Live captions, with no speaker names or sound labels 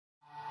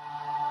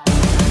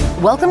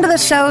Welcome to the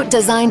show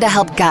designed to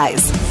help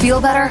guys feel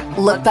better,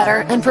 look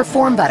better, and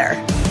perform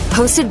better.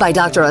 Hosted by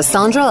Dr.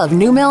 Asandra of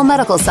New Male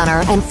Medical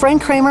Center and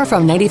Frank Kramer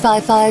from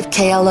 95.5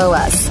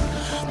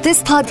 KLOS.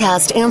 This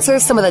podcast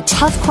answers some of the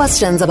tough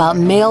questions about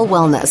male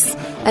wellness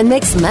and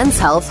makes men's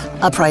health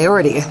a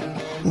priority.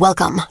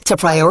 Welcome to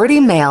Priority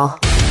Male.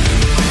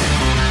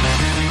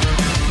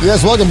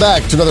 Yes, welcome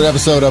back to another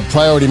episode of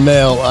Priority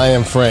Male. I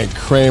am Frank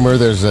Kramer.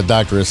 There's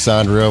Dr.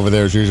 Asandra over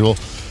there as usual.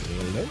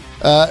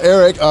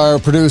 Eric, our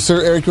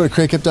producer. Eric, you want to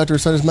crank up Dr.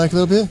 Asandra's mic a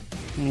little bit?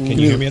 Can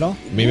you hear me at all?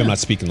 Maybe I'm not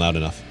speaking loud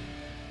enough.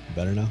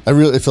 Better now? I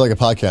really feel like a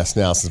podcast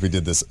now since we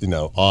did this,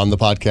 on the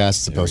podcast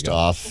as opposed to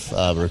off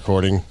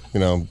recording,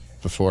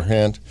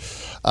 beforehand.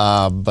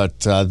 But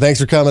thanks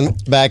for coming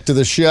back to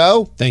the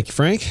show. Thank you,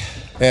 Frank.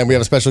 And we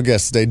have a special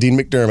guest today. Dean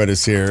McDermott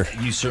is here.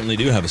 You certainly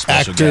do have a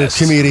special Actor, guest.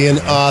 comedian,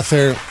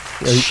 author.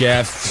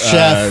 Chef,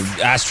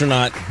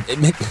 astronaut. I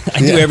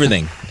do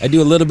everything. I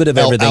do a little bit of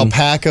everything.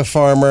 Alpaca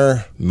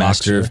farmer.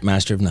 Master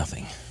of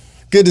nothing.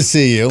 Good to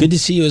see you. Good to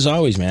see you as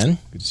always, man.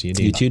 Good to see you,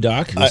 Dean. You too,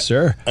 Doc? Yes,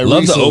 sir. I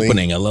love the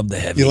opening. I love the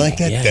heavy. You like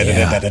that?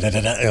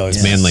 Yeah. Oh,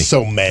 it's manly.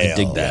 So male. I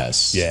dig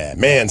that. Yeah,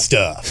 man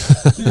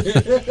stuff.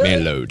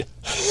 Man load.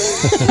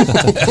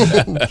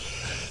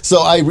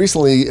 So I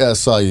recently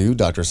saw you,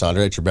 Dr.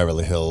 Asandra, at your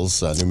Beverly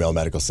Hills New Male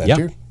Medical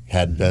Center. Yep.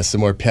 Had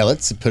some more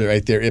pellets, put it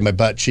right there in my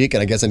butt cheek,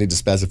 and I guess I need to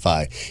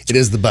specify, it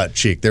is the butt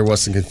cheek. There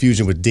was some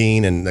confusion with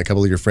Dean and a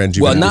couple of your friends.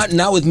 Well,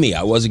 not with me.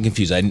 I wasn't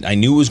confused. I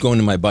knew it was going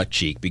to my butt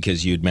cheek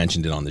because you had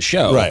mentioned it on the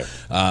show. Right.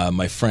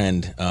 My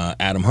friend,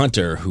 Adam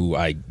Hunter, who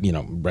I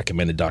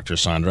recommended Dr.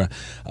 Asandra,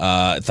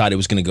 thought it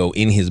was going to go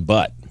in his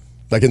butt.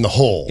 Like in the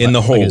hole. In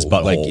the hole. his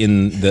butthole. Like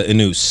in the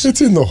anus. It's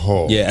in the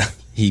hole. Yeah.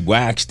 He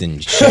waxed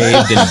and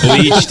shaved and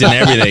bleached and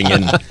everything,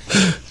 and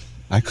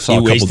he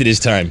wasted his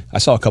time. I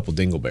saw a couple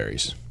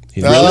dingleberries.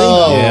 Really?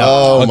 Yeah.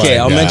 Oh, Okay,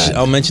 my God.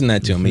 I'll mention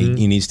that to him.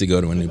 He needs to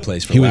go to a new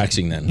place for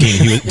waxing then.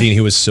 Dean,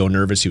 he was so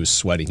nervous. He was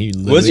sweating.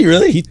 Was he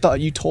really? He thought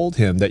you told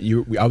him that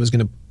I was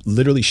going to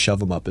literally shove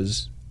him up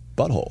his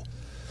butthole.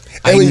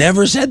 I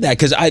never said that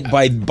because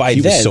by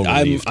He was then so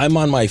relieved. I'm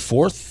on my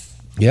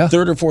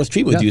third or fourth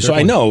treatment with you, so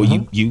I know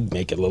you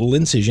make a little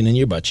incision in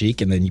your butt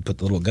cheek and then you put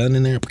the little gun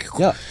in there.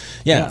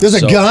 Yeah. There's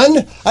a gun?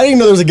 I didn't even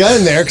know there was a gun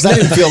in there because I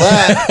didn't feel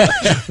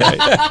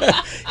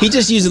that. He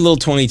just used a little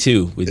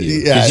 22 with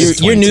you. Yeah,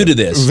 'Cause you're new to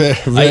this.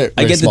 Very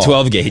I get small. the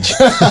 12 gauge.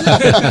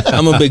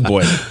 I'm a big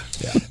boy.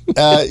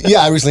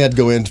 I recently had to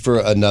go in for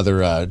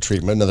another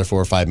treatment, another 4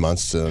 or 5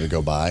 months to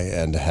go by,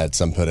 and had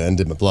some put in,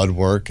 did my blood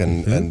work,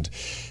 and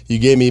you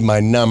gave me my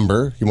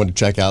number. You wanted to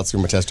check out, see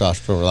where my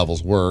testosterone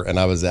levels were, and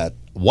I was at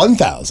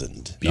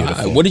 1,000.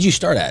 Beautiful. What did you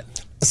start at?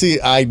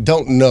 See, I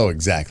don't know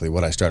exactly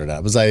what I started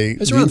at.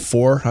 It's around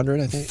 400,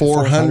 I think.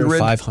 400?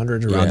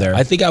 500, around there.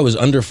 I think I was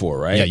under 4,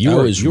 right? Yeah, you I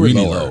were was you were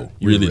really lower. low.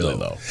 You were Really really low.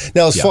 low.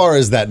 Now, as far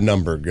as that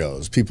number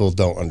goes, people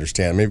don't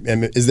understand. I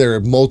mean, is there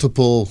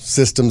multiple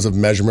systems of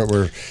measurement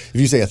where if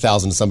you say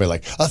 1,000 to somebody,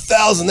 like,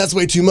 1,000, that's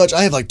way too much.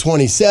 I have like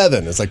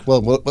 27. It's like,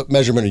 well, what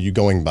measurement are you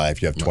going by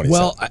if you have 27?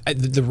 Well,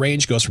 the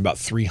range goes from about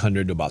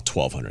 300 to about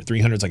 1,200.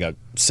 300 is like a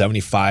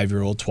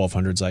 75-year-old.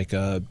 1,200 is like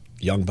a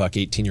young buck,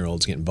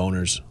 18-year-olds getting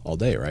boners all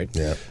day, right?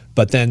 Yeah.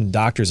 But then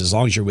doctors, as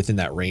long as you're within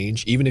that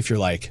range, even if you're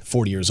like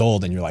 40 years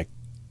old and you're like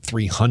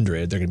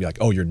 300, they're going to be like,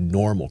 oh, you're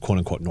normal, quote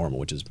unquote normal,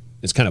 which is,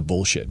 it's kind of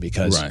bullshit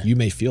because you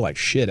may feel like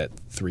shit at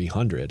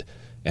 300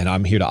 and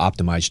I'm here to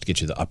optimize to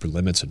get you the upper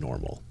limits of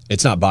normal.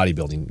 It's not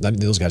bodybuilding. I mean,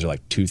 those guys are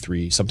like 2,000,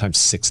 3,000, sometimes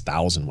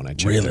 6,000 when I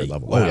check their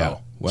level. Wow. Oh, yeah.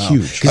 Wow.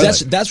 Huge. Because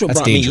that's what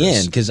brought dangerous. me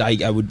in. Because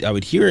I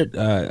would hear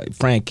it,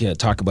 Frank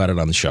talk about it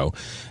on the show,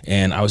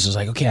 and I was just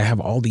like, okay, I have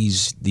all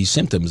these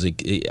symptoms.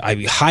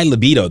 I high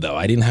libido though.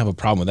 I didn't have a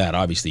problem with that.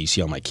 Obviously, you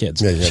see all my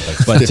kids. Yeah, you had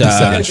like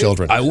 57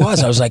 children. I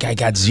was like, I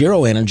got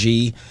zero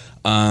energy.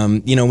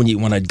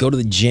 When I'd go to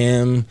the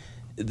gym,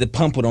 the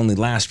pump would only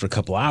last for a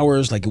couple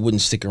hours. Like it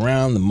wouldn't stick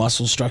around. The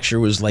muscle structure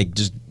was like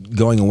just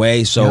going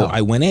away. So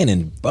I went in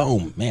and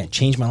boom, man,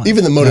 changed my life.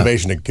 Even the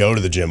motivation to go to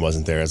the gym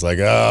wasn't there. It's like,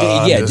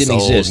 I'm it just didn't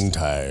old exist. and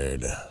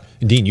tired.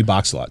 And Dean, you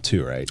box a lot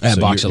too, right? I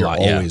box a you're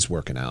lot, yeah. always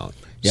working out.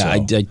 Yeah,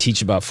 So- I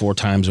teach about 4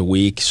 times a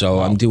week.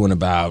 So I'm doing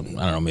about, I don't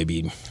know,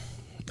 maybe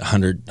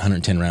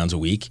 110 rounds a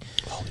week.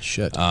 Holy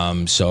shit.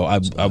 So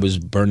I was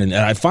burning,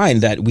 and I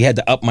find that we had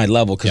to up my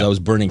level because I was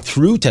burning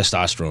through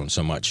testosterone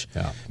so much.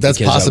 Yeah. That's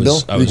Because possible?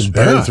 I You was can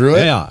burn through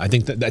it? Yeah. I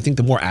think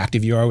the more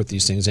active you are with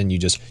these things, and you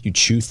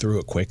chew through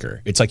it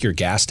quicker. It's like your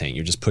gas tank.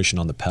 You're just pushing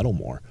on the pedal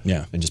more.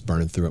 Yeah. And just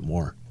burning through it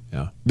more.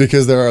 Yeah.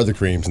 Because there are other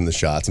creams in the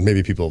shots, and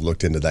maybe people have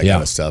looked into that Yeah.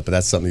 kind of stuff, but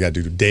that's something you got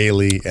to do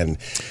daily and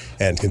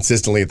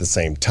consistently at the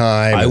same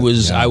time. I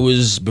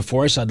was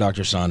before I saw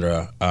Dr.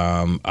 Asandra,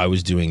 I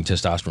was doing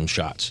testosterone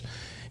shots,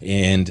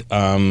 and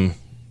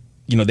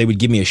they would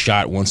give me a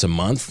shot once a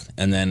month,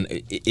 and then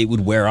it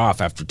would wear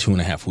off after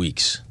 2.5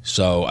 weeks.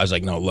 So I was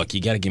like, no, look, you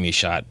got to give me a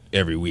shot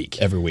every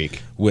week. Every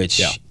week. Which,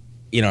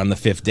 on the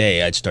 5th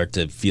day, I'd start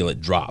to feel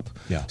it drop.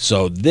 Yeah.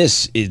 So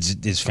this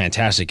is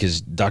fantastic because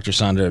Dr.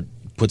 Asandra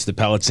puts the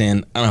pellets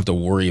in. I don't have to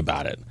worry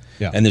about it.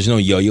 Yeah. And there's no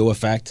yo-yo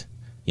effect.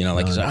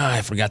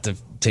 I forgot to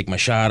take my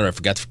shot, or I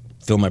forgot to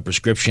fill my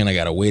prescription. I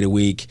got to wait a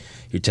week.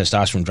 Your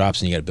testosterone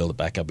drops, and you got to build it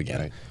back up again.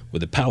 Right.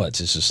 With the pellets,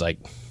 it's just like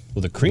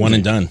Well, the creams one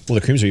and done. Well,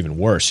 the creams are even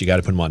worse. You got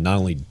to put them on not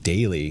only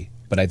daily,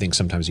 but I think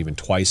sometimes even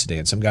twice a day.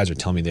 And some guys are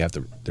telling me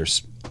they're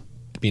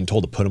being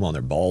told to put them on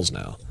their balls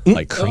now,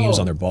 like creams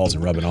on their balls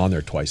and rub it on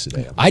there twice a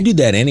day. I do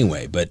that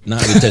anyway, but not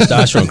with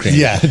testosterone cream.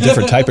 Yeah.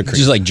 Different type of cream.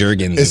 Just like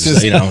Jergens. It's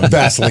just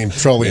Vaseline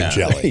petroleum Yeah.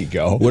 jelly. There you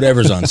go.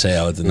 Whatever's on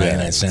sale at the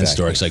 99 cent exactly.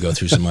 store, because I go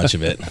through so much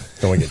of it.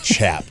 Don't want to get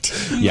chapped.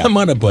 Yeah. I'm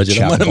on a budget.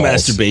 I'm Chapped on a balls.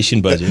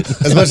 masturbation budget.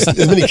 As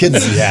many kids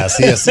as he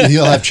has,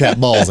 he'll have chapped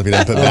balls if he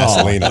doesn't put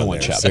Vaseline I on don't want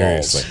there. chapped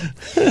Seriously.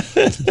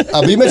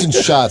 But you mentioned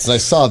shots, and I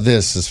saw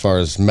this as far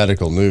as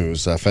medical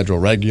news. Federal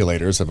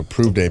regulators have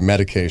approved a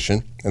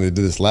medication, and they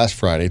did this last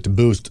Friday, to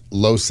boost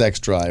low sex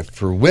drive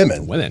for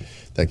women.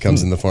 That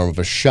comes in the form of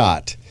a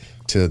shot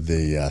to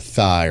the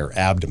thigh or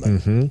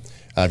abdomen.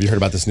 Have you heard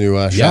about this new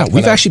shot? Yeah,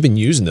 we've actually been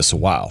using this a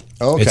while.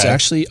 Oh, okay. It's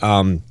actually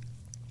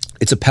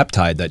it's a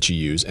peptide that you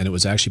use, and it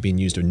was actually being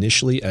used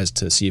initially as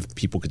to see if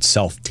people could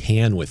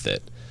self-tan with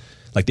it.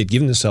 Like they'd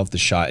given themselves the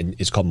shot, and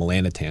it's called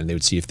melanotan. They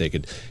would see if they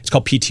could. It's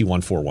called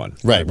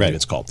PT141. Right, I believe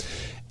it's called.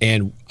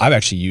 And I've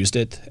actually used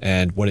it,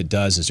 and what it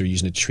does is they're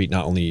using it to treat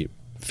not only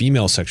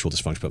female sexual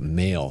dysfunction, but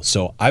male.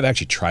 So I've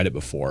actually tried it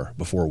before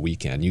a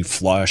weekend. You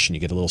flush and you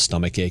get a little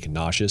stomach ache and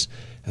nauseous,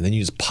 and then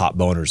you just pop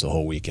boners the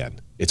whole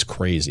weekend. It's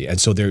crazy. And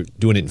so they're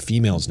doing it in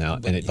females now,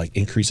 and it like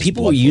increases.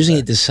 People were using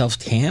it to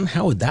self-tan?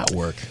 How would that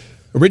work?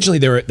 Originally,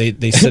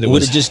 they said it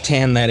Would was it just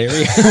tan that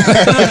area?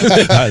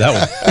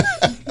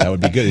 that would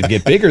be good. It'd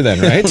get bigger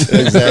then, right?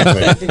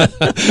 Exactly.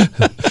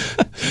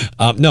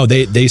 No,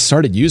 they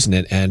started using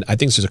it, and I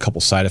think there's a couple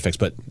side effects,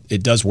 but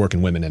it does work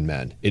in women and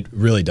men. It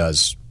really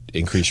does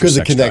increase your Because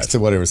it sex connects drive. to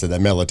whatever said,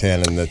 that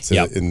melatonin that's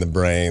Yep. in the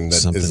brain that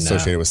Something is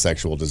associated now. with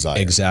sexual desire.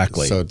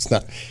 Exactly. So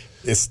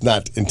it's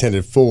not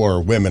intended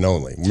for women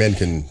only. Men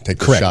can take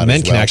the Correct. shot Men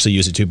as can well. actually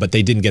use it too, but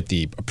they didn't get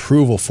the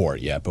approval for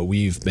it yet. But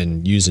we've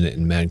been using it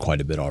in men quite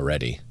a bit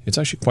already. It's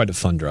actually quite a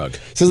fun drug.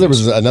 Says there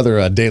was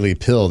another daily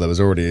pill that was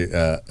already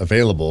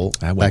available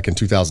back in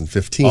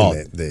 2015.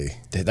 Oh, They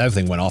that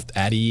thing went off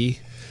Addy.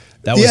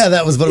 That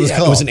was what it was It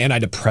called. was an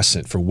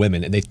antidepressant for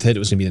women, and they said it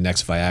was going to be the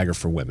next Viagra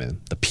for women.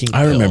 The pink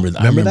I pill. remember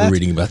that. I remember that?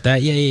 reading about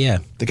that. Yeah.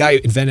 The guy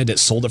invented it,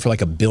 sold it for like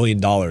 $1 billion,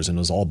 and it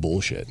was all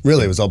bullshit.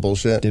 Really, it was all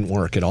bullshit. Didn't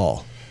work at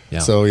all. Yeah.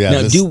 So yeah,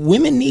 Now, do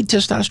women need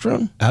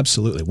testosterone?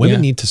 Absolutely. Women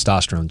Yeah. need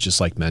testosterone just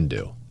like men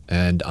do.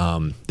 And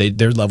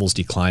their levels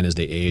decline as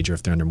they age or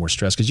if they're under more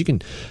stress. Because you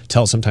can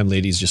tell sometimes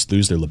ladies just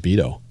lose their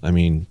libido. I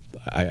mean,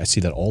 I see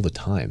that all the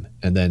time.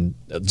 And then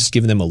just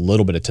giving them a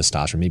little bit of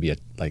testosterone, maybe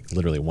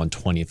literally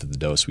 1/20th of the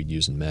dose we'd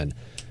use in men,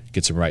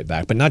 gets them right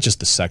back. But not just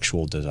the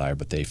sexual desire,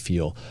 but they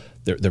feel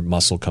their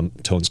muscle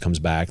tones comes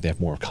back. They have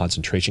more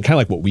concentration, kind of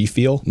like what we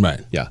feel.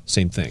 Right. Yeah,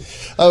 same thing.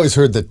 I always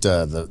heard that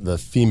the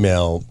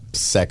female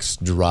sex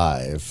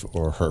drive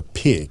or her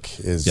peak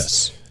is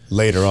Yes.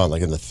 later on,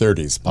 like in the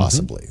 30s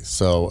possibly.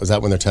 So is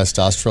that when their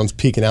testosterone's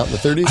peaking out in the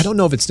 30s? I don't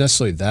know if it's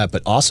necessarily that,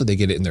 but also they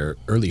get it in their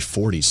early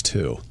 40s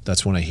too.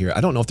 That's when I hear.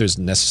 I don't know if there's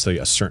necessarily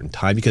a certain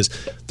time because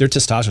their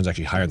testosterone's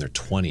actually higher in their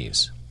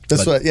 20s.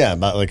 That's what, yeah,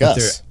 about like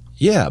us.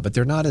 Yeah, but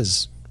they're not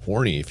as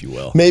horny, if you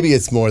will. Maybe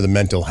it's more the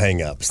mental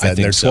hang-ups. That in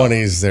think their so.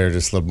 20s, they're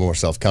just a little more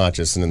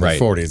self-conscious, and in their Right.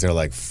 40s, they're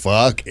like,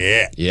 fuck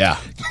it. Yeah.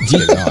 Do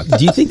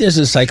you think there's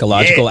a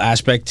psychological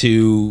aspect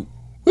to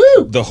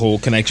the whole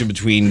connection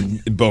between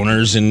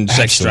boners and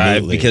sex drive?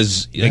 Absolutely.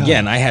 Because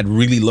again, I had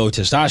really low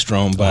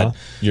testosterone, but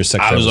Your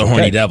sex I drive was was a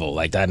horny okay. devil.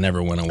 Like that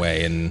never went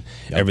away, and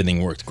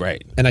everything worked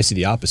great. And I see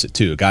the opposite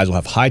too. Guys will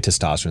have high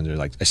testosterone. They're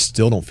like, I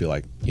still don't feel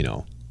like,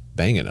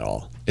 banging at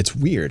all. It's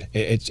weird.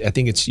 I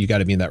think it's you got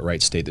to be in that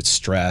right state. It's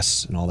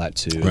stress and all that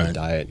too. Right. And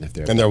diet. And if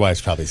they're And their wife's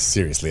probably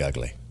seriously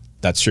ugly.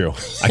 that's true.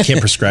 I can't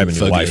prescribe a new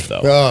Fugly. wife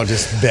though. Oh,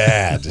 just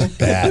bad. Just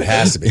bad.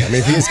 Has to be. I mean,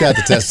 if he's got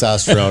the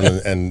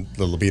testosterone and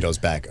the libido's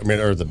back,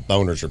 or the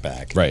boners are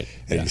back. Right.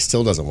 And Yeah. he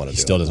still doesn't want to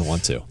do Still it. doesn't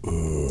want to.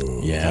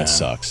 Yeah, That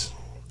sucks.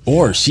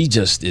 Or she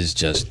just is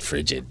just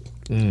frigid.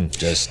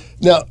 Just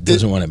Now,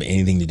 doesn't want to have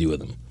anything to do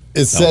with them.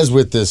 it says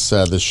with this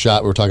this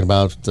shot we're talking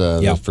about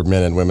Yeah. for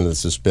men and women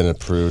that's just been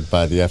approved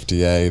by the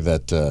FDA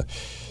that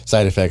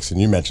side effects,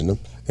 and you mentioned them,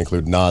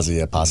 include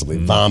nausea, possibly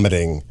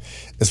vomiting.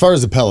 As far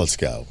as the pellets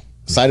go,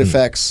 side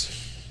effects,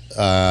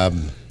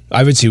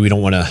 I would say we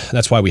don't want to.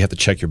 That's why we have to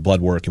check your blood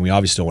work, and we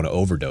obviously don't want to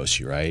overdose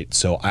you, right?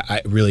 So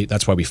I really,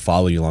 that's why we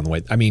follow you along the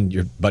way. I mean,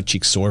 your butt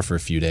cheeks sore for a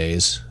few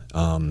days.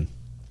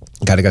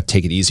 Got to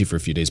take it easy for a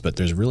few days, but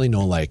there's really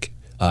no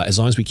as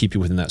long as we keep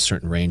you within that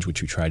certain range,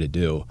 which we try to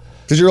do.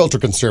 because you're ultra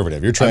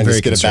conservative. You're trying to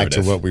very get it back to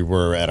conservative. what we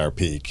were at our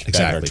peak. back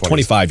in our Exactly,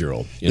 20s.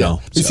 25-year-old. You know,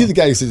 You so. see the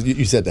guy you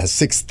said has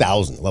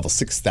 6,000, level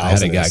 6,000. I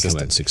had a in guy his come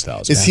system. in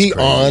 6,000. Is he That's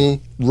crazy.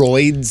 on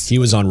roids? He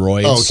was on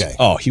roids. Oh, okay.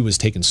 Oh, he was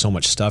taking so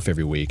much stuff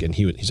every week, and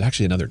he's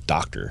actually another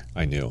doctor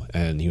I knew,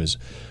 and he was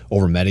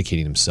over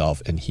medicating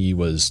himself, and he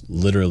was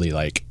literally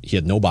he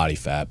had no body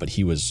fat, but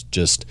he was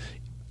just,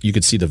 you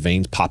could see the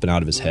veins popping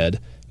out of his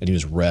head, and he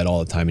was red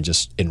all the time and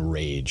just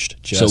enraged.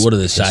 So, what are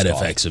the pissed side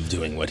off. effects of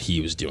doing what he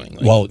was doing?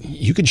 Well,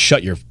 you can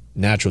shut your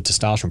natural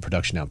testosterone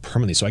production down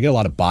permanently. So I get a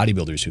lot of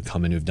bodybuilders who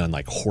come in who've done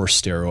like horse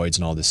steroids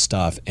and all this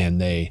stuff,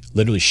 and they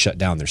literally shut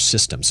down their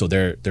system. So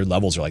their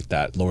levels are like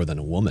that, lower than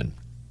a woman.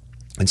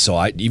 And so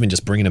I even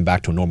just bringing them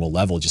back to a normal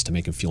level just to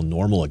make them feel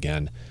normal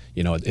again,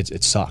 you know,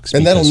 it sucks.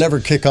 And that'll never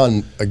kick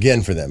on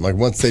again for them. Like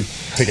once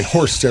they've taken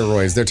horse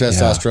steroids, their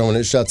testosterone, when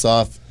it shuts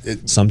off.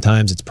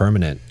 Sometimes it's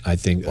permanent. I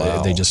think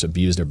they just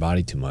abuse their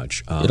body too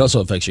much. It also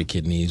affects your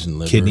kidneys and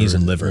liver. Kidneys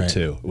and liver,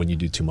 too, when you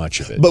do too much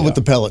of it. But with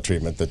the pellet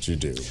treatment that you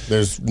do,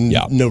 there's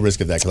no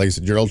risk of that. Because like you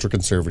said, you're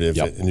ultra-conservative,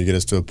 and you get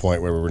us to a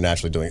point where we're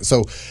naturally doing it.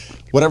 So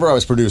whatever I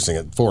was producing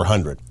at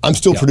 400, I'm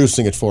still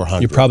producing at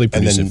 400. You're probably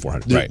producing at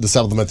 400, right. The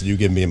supplement that you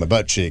give me in my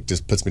butt cheek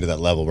just puts me to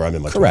that level where I'm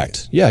in my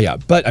 20s. Yeah.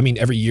 But, I mean,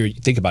 every year,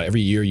 think about it, every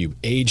year you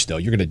age, though,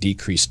 you're going to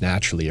decrease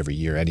naturally every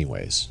year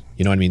anyways.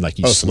 You know what I mean? Like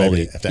you slowly. So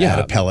maybe if I add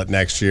a pellet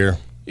next year.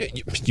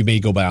 You may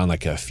go down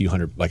like a few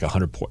hundred, like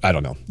 100. I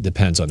don't know.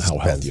 Depends on how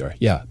healthy you are.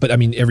 Yeah, but I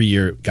mean, every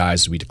year,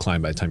 guys, we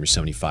decline. By the time you're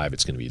 75,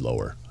 it's going to be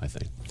lower, I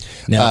think.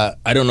 Now,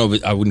 I don't know.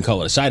 I wouldn't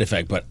call it a side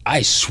effect, but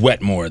I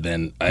sweat more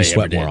than I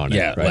ever did. On it.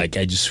 Yeah, right? like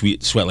I just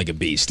sweat like a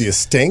beast. Do you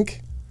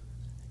stink?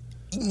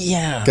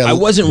 Yeah, I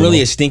wasn't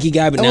really a stinky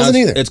guy, but now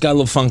it's got a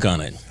little funk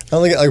on it. I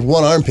only get like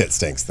one armpit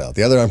stinks though.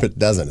 The other armpit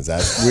doesn't. Is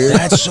that weird?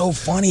 That's so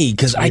funny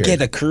because I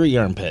get a curry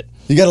armpit.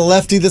 You got a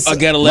lefty. I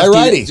got a lefty. My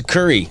righty.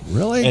 Curry.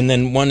 Really? And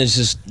then one is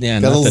just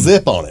got a little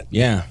zip on it.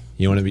 Yeah.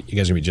 You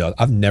guys are gonna be jealous.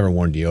 I've never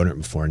worn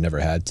deodorant before. Never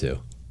had to.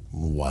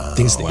 Wow. I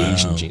think it's the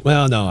Asian gene.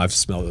 Well, no, I've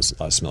smelled a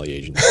lot of smelly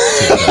Asians too.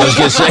 I was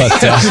gonna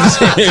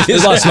say,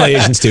 there's a lot of smelly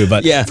Asians too,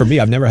 but for me,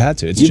 I've never had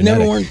to. It's genetic.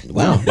 Never worn?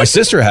 Wow. My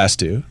sister has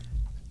to.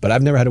 But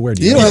I've never had to wear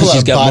deodorant. You don't have a lot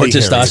She's of got more body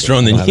hair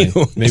testosterone than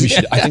you. Maybe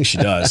I think she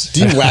does.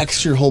 Do you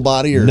wax your whole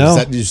body, or is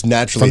that just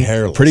naturally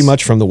hairless? Pretty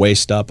much from the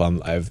waist up.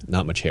 I have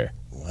not much hair.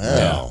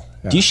 Wow.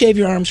 Yeah. Do you shave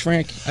your arms,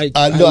 Frank?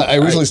 No, I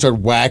originally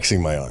started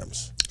waxing my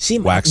arms. See,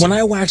 when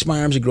I wax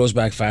my arms, it grows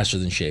back faster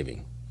than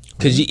shaving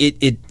because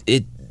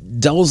it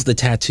dulls the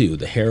tattoo,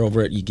 the hair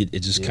over it.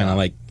 It's just kind of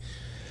like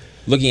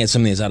looking at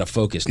something that's out of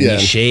focus. And you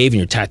shave and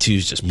your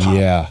tattoos just pop.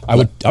 Yeah, I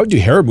would do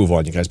hair removal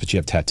on you guys, but you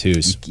have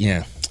tattoos.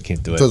 Yeah.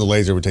 Can't do it. So the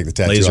laser would take the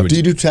tattoo off. Do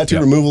you do tattoo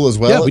removal as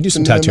well? Yeah, we do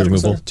some tattoo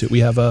removal too.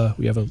 We have a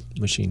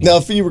machine. Now,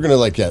 if you were going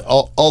to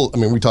I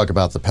mean, we talk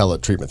about the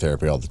pellet treatment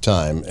therapy all the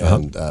time,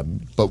 and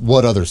but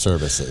what other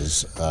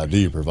services do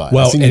you provide?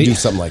 Well, I've seen you do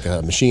something like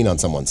a machine on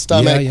someone's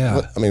stomach. Yeah.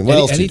 What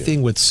else do you do?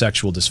 Anything with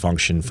sexual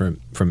dysfunction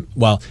from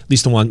at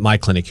least the one my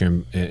clinic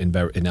here in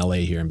LA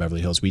here in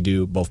Beverly Hills, we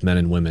do both men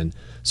and women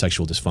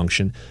sexual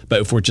dysfunction.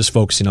 But if we're just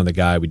focusing on the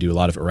guy, we do a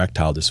lot of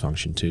erectile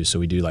dysfunction too. So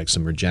we do like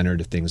some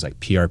regenerative things like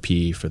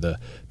PRP for the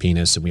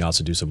penis, and we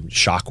also do some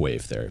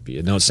shockwave therapy.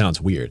 I know it sounds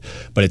weird,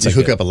 but it's you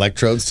hook up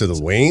electrodes to the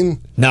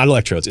wing. Not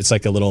electrodes. It's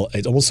like a little.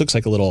 It almost looks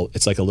like a little.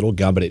 It's like a little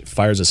gun, but it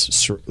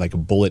fires like a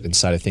bullet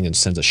inside a thing and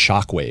sends a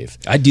shockwave.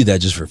 I do that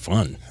just for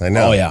fun. I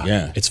know. Oh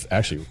yeah. It's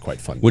actually quite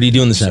fun. What are you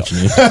doing this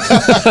afternoon?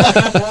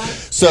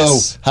 So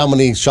how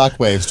many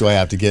shockwaves do I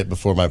have to get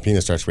before my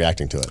penis starts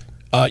reacting to it?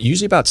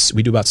 Usually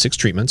we do about 6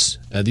 treatments.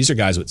 These are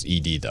guys with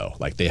ED though,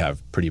 like they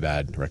have pretty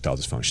bad erectile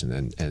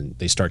dysfunction and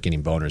they start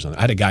getting boners on it.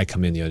 I had a guy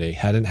come in the other day,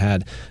 hadn't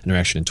had an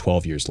erection in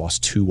 12 years,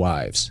 lost 2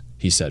 wives,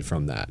 he said,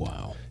 from that.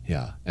 Wow.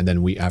 Yeah. And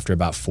then after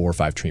about 4 or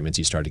 5 treatments,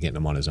 he started getting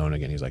them on his own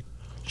again. He's like,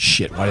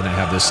 shit, why didn't I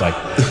have this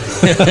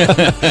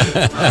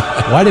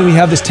why didn't we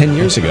have this 10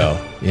 years ago?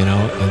 You know?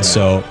 And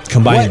so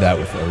combining that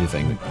with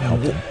everything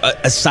helped him.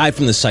 Aside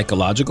from the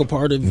psychological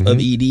part of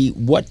ED,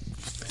 what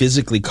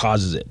physically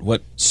causes it?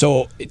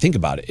 So think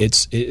about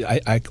it.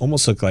 I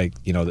almost look like,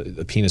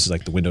 the penis is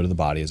like the window to the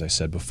body, as I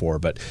said before.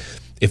 But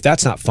if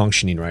that's not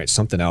functioning right,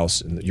 something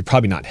else, and you're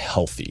probably not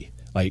healthy.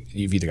 Like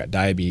you've either got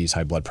diabetes,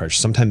 high blood pressure.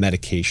 Sometimes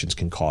medications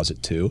can cause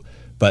it too.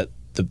 But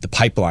the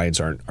pipelines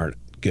aren't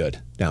good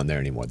down there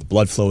anymore. The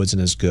blood flow isn't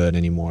as good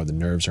anymore. The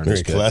nerves aren't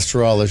as good.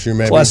 Cholesterol issue,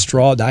 maybe.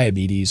 Cholesterol,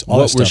 diabetes, all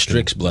that stuff. What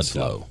restricts blood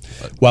flow?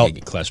 Well,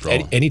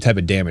 cholesterol. Any type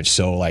of damage.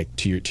 So, like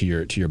to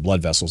your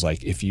blood vessels.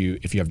 Like if you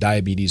have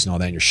diabetes and all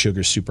that, and your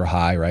sugar's super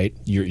high, right?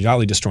 You're not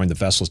only destroying the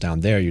vessels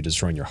down there, you're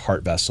destroying your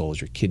heart vessels,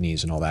 your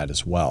kidneys, and all that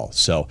as well.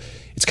 So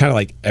it's kind of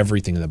like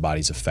everything in the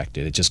body's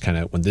affected. It just kind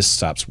of when this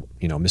stops,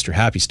 Mr.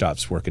 Happy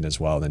stops working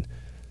as well, then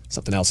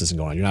something else isn't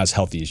going on. You're not as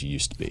healthy as you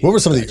used to be. What were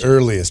some of the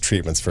earliest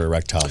treatments for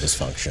erectile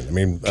dysfunction? I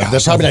mean,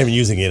 they're probably not even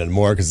using it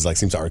anymore because it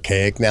seems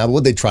archaic now. But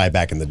what did they try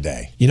back in the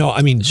day?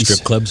 Strip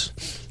clubs.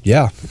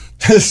 Yeah.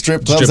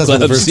 Strip clubs. That's when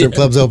the first strip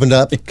clubs opened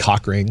up.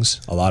 Cock rings.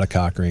 A lot of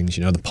cock rings.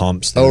 The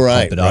pumps. Oh,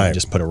 right. Pump it up and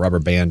just put a rubber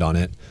band on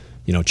it.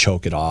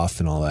 Choke it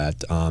off and all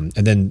that. And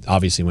then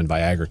obviously when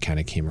Viagra kind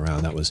of came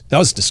around, that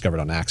was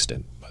discovered on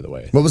accident, by the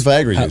way. What was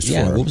Viagra used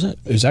for? What was it?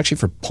 It was actually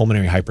for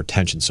pulmonary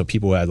hypertension. So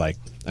people who had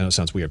I know it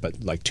sounds weird,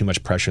 but like too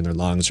much pressure in their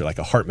lungs or like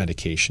a heart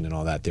medication and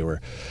all that,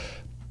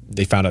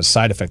 they found out a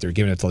side effect. They were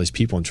giving it to all these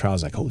people in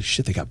trials like, holy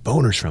shit, they got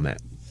boners from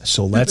it.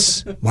 So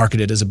let's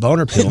market it as a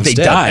boner pill They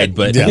instead. died,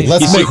 but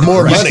let's make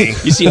more money.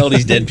 You see all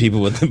these dead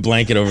people with the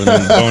blanket over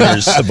them,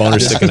 boners. The boner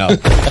sticking up.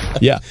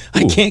 Yeah.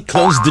 I can't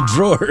close the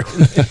drawer.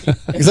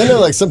 Because I know,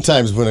 like,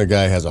 sometimes when a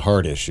guy has a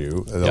heart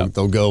issue,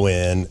 they'll go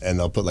in and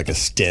they'll put like a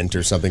stent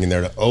or something in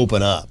there to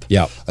open up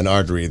an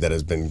artery that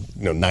has been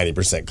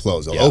 90%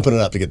 closed. They'll open it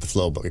up to get the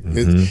flow.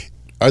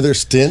 Are there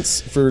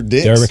stents for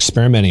dicks? They're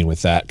experimenting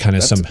with that kind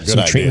of some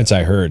idea. treatments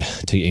I heard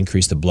to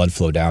increase the blood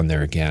flow down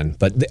there again.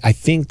 But I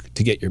think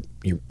to get your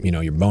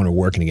boner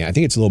working again, I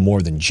think it's a little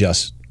more than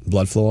just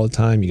blood flow all the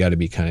time. You got to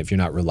be kind of, if you're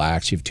not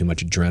relaxed, you have too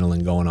much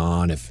adrenaline going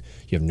on, if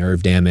you have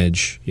nerve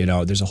damage,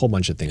 there's a whole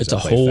bunch of things. It's a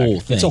whole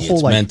thing. It's a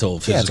whole mental,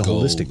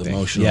 physical, it's a holistic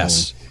emotional. Thing.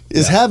 Yes.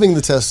 Is having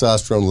the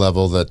testosterone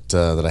level that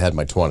I had in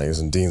my 20s,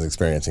 and Dean's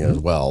experiencing it as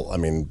well. I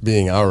mean,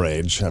 being our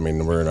age,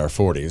 we're in our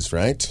 40s,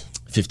 right?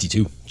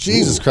 52.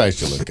 Jesus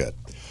Christ, you look good.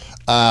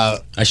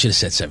 I should have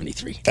said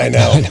 73. I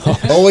know.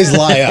 Always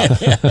lie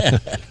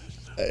up.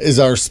 Is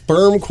our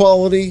sperm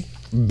quality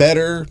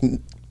better?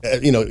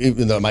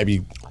 Even though it might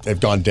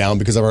have gone down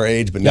because of our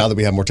age, but now that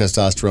we have more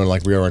testosterone,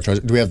 like we are,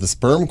 do we have the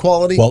sperm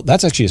quality? Well,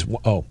 that's actually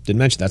didn't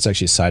mention that's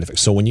actually a side effect.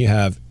 So when you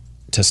have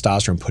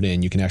testosterone put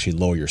in, you can actually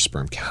lower your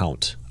sperm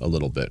count a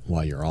little bit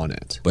while you're on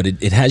it. But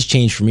it has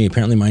changed for me.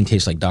 Apparently, mine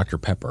tastes like Dr.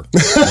 Pepper.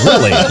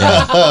 Really?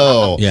 Yeah.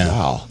 Oh, yeah.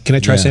 Wow. Can I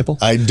try a sample?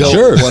 I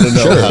don't want to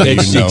know how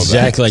it's you know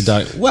exactly that.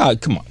 like Dr. Well,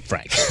 come on,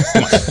 Frank.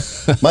 Come on.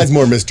 Mine's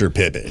more Mr.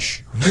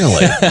 Pippish.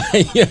 Really?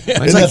 Isn't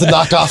that the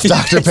knockoff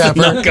Dr.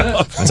 Pepper?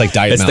 It's like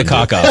Diet It's the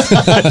Mountain cock off.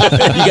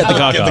 You get the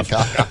cock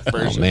off. Dew.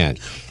 Oh man,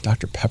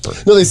 Dr. Pepper.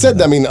 No, they said,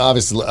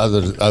 obviously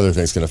other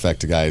things can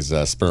affect a guy's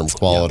sperm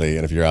quality,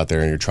 and if you're out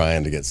there and you're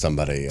trying to get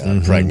somebody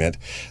pregnant,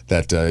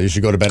 that you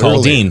should go to bed Call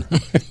early. Dean.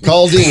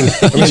 Call Dean.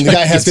 The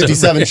guy has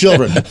 57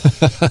 children.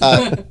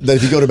 That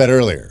if you go to bed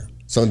earlier.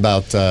 Something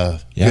about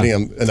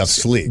getting enough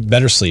sleep.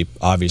 Better sleep,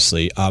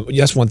 obviously.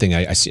 That's one thing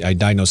I see. I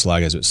diagnose a lot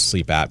of guys with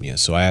sleep apnea.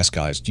 So I ask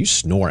guys, do you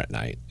snore at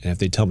night? And if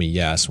they tell me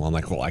yes, well, I'm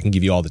like, well, I can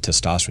give you all the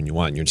testosterone you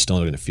want, and you're still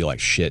going to feel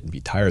like shit and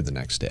be tired the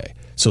next day.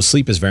 So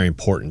sleep is very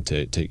important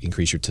to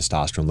increase your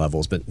testosterone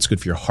levels, but it's good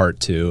for your heart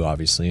too,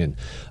 obviously. And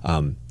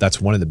that's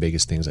one of the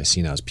biggest things I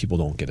see now is people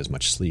don't get as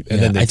much sleep.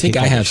 And then I think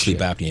I have sleep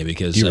apnea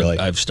because really?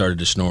 I've started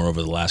to snore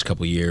over the last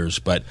couple of years.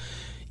 But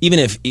even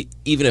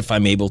if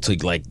I'm able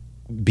to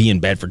be in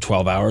bed for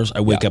 12 hours,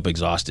 I wake up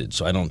exhausted.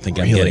 So I don't think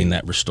I'm getting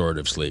that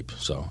restorative sleep.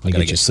 So I got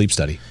to get a sleep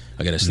study.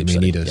 I got a sleep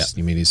study.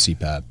 You may need a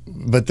CPAP.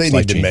 But they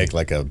need to make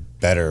like a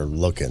better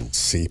looking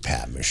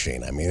CPAP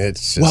machine.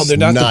 It's just they're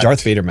not the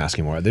Darth Vader mask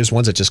anymore. There's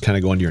ones that just kind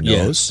of go into your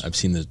nose. I've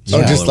seen the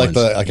just like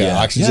an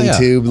oxygen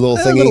tube little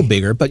thingy. A little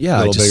bigger, but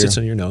it just sits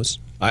on your nose.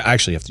 I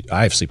have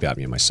sleep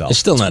apnea myself. It's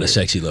still not a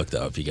sexy look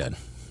though if you got.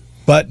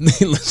 But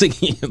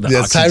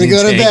it's time to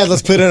go to bed.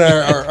 Let's put in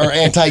our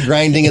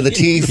anti-grinding of the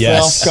teeth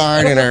mouth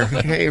guard and our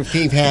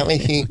CPAP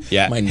machine.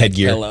 Yeah, my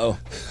headgear. Pillow.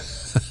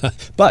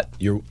 But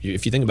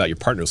if you think about it, your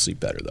partner will sleep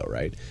better though,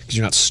 right? Because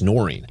you're not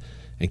snoring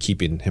and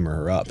keeping him or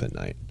her up at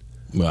night.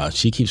 Well,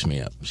 she keeps me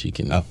up. She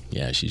can. Oh.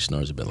 Yeah, she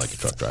snores a bit like a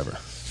truck driver.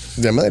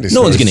 Yeah,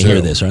 no one's going to hear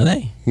this, are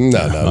they?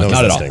 No,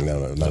 not at all.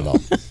 No, not at all.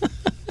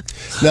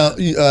 Now,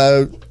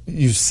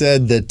 you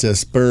said that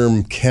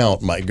sperm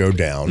count might go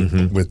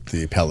down with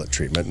the pellet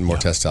treatment and more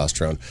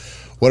testosterone.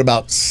 What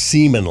about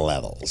semen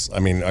levels?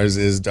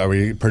 Are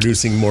we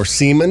producing more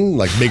semen,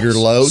 like bigger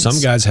loads? Some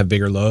guys have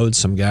bigger loads.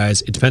 Some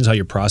guys, it depends how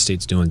your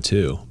prostate's doing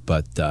too.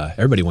 But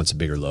everybody wants a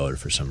bigger load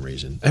for some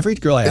reason. Every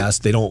girl I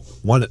ask, they don't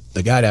want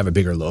the guy to have a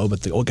bigger load,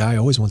 but the old guy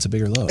always wants a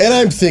bigger load. And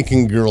I'm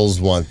thinking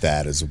girls want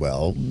that as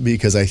well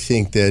because I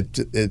think that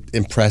it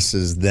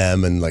impresses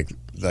them and like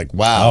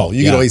wow,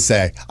 you can always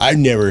say, I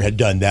never had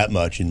done that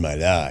much in my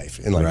life.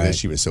 And this,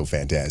 she was so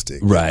fantastic.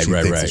 Right.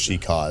 That she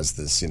caused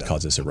this,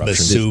 caused this eruption.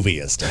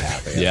 Vesuvius to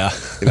happen. Yeah.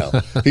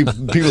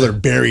 People are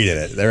buried in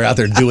it. They're out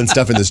there doing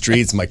stuff in the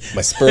streets. My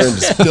sperm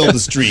just filled the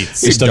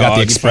streets. You still got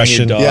the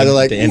expression. Yeah, they're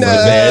like,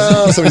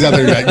 no. Somebody's out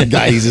there, a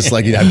guy, he's just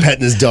like,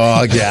 petting his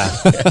dog. Yeah.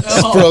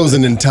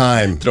 Frozen in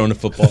time. Throwing a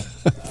football.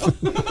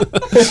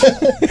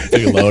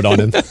 Big load on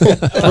him. What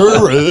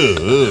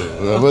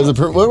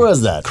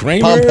was that?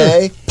 Kramer?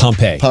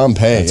 Pompeii.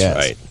 That's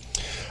yes.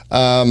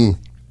 Right.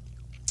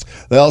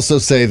 They also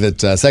say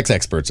that sex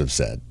experts have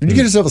said. Did you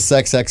get yourself a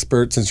sex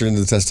expert since you're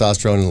into the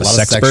testosterone and a lot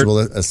of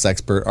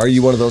sexpert? Are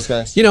you one of those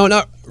guys?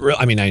 Not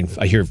really.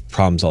 I hear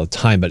problems all the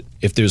time, but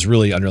if there's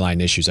really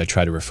underlying issues, I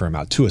try to refer them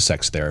out to a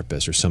sex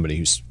therapist or somebody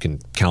who can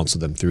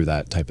counsel them through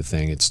that type of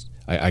thing.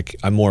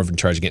 I'm more in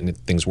charge of getting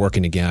things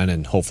working again,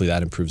 and hopefully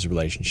that improves the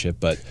relationship.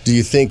 But do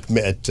you think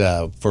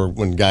for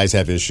when guys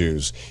have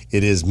issues,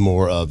 it is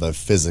more of a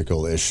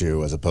physical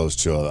issue as opposed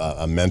to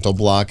a mental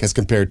block, as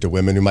compared to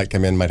women who might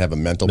come in might have a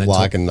mental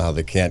block and how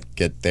they can't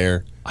get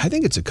there? I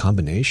think it's a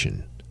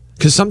combination.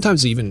 Because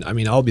sometimes even,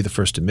 I'll be the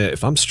first to admit,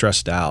 if I'm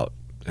stressed out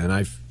and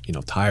I've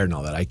tired and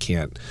all that, I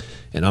can't.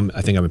 And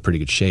I think I'm in pretty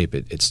good shape.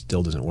 It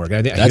still doesn't work.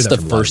 That's the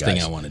first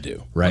thing I want to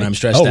do. Right? When I'm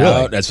stressed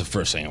out, that's the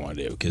first thing I want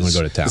to do. You want to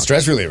go to town. The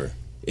stress reliever.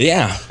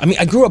 Yeah.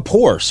 I grew up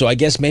poor, so I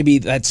guess maybe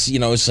that's,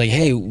 it's like,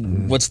 hey,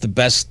 what's the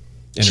best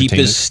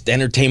cheapest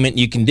entertainment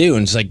you can do.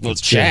 And it's like, well,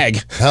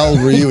 shag. How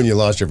old were you when you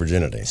lost your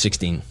virginity?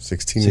 16.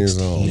 16 years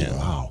old. Yeah.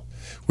 Wow.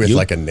 With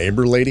like a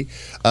neighbor lady?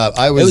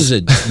 It was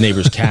a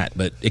neighbor's cat,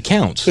 but it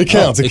counts. It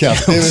counts. It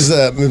counts.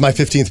 It was my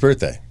 15th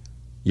birthday.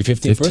 Your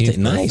 15th birthday?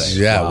 Nice.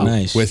 Yeah. Wow.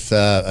 Nice. With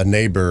a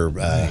neighbor.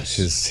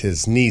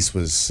 His niece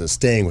was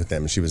staying with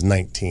them. She was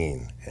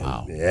 19.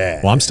 Wow.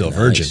 Yeah. Well, I'm still a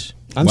virgin.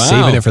 I'm Wow.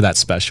 saving it for that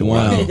special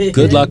Wow. one.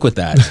 Good luck with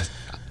that.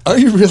 Are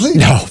you really?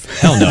 No,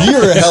 hell no.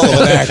 You're a hell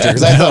of an actor.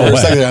 Because I thought for a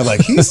second there, I'm like,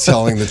 he's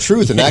telling the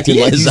truth and acting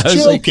like he's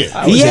joking.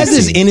 He has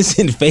this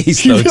innocent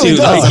face, though, really too. does.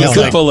 Like, he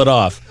could pull it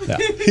off. Yeah.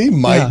 He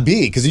might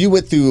be. Because you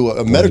went through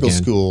a medical again.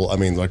 school. I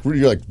mean, like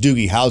you're like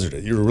Doogie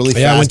Howser. You were really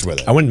Yeah, fast with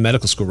it. I went to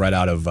medical school right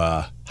out of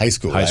High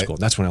school, High right? school.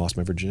 That's when I lost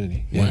my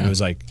virginity. Yeah, I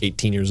was like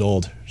 18 years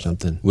old or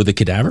something. With a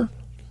cadaver?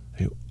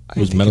 I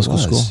Was think medical it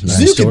school? was.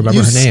 Nice. I still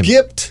remember her name.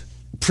 Skipped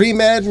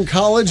pre-med in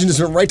college and just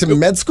went right to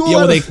med school?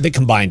 Yeah, well, they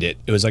combined it.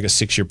 It was like a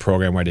 6-year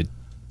program where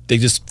they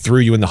just threw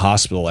you in the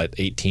hospital at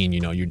 18. You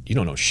know, you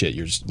don't know shit.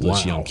 You're just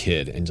this young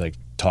kid and like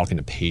talking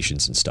to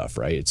patients and stuff,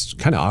 right? It's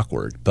kind of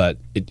awkward, but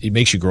it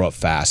makes you grow up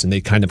fast. And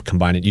they kind of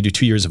combine it. You do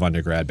 2 years of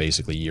undergrad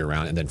basically year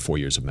round, and then 4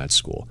 years of med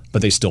school.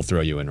 But they still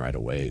throw you in right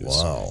away.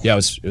 Wow. Yeah,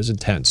 it was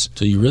intense.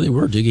 So you really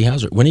were Doogie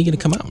Howser. When are you going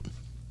to come out?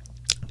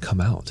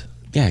 Come out.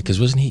 Yeah, because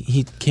wasn't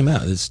he came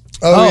out? It's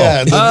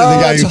Yeah, the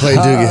guy who played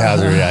Doogie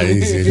Howser. Yeah,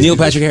 he's Neil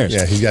Patrick Harris.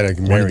 Yeah, he's got a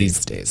One of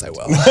these days I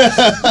will.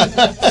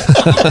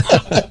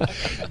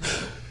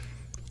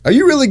 Are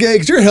you really gay?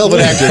 Because you're a hell of an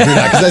actor if you're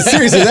not. Because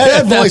seriously,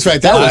 that voice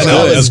right there was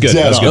that was good.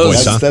 dead That was on. good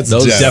voice, huh? That's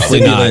Those dead on.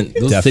 definitely not.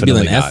 Those Definitely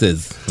stimulant not.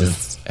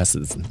 S's.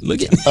 S's.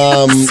 Look at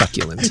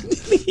Succulent.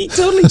 he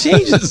totally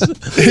changes.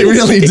 He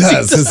really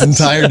does. His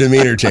entire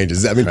demeanor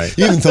changes. I mean,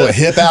 you even throw a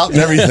hip out and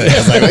everything.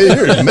 It's like, hey,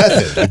 you're a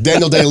method. Like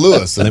Daniel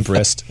Day-Lewis. Limp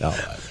wrist.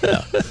 Oh,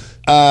 yeah.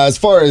 As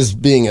far as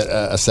being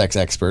a sex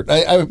expert,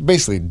 I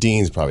basically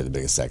Dean's probably the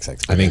biggest sex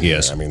expert. I think he here.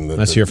 is. I mean,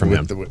 Let's hear from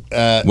him.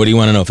 What do you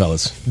want to know,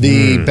 fellas?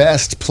 The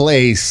best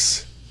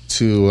place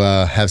to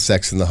have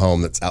sex in the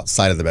home that's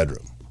outside of the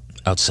bedroom.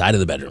 Outside of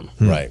the bedroom.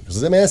 Right.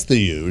 Because I mean, that's the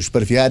usual.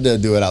 But if you had to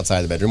do it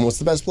outside the bedroom, what's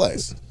the best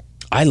place?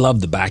 I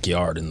love the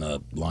backyard and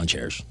the lawn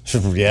chairs.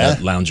 Yeah?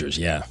 Loungers,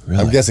 yeah.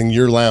 I'm guessing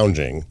you're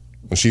lounging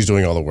when she's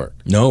doing all the work.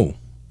 No.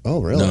 Oh,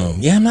 really? No.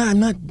 Yeah, I'm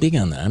not big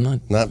on that. I'm not.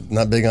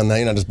 Not big on that?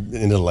 You're not just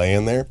into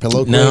laying there?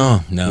 Pillow queen?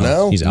 No.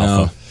 No? He's No.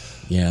 alpha.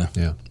 Yeah.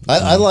 Yeah. I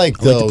like, I like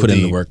though, to put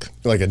in the work.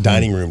 Like a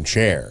dining room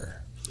chair.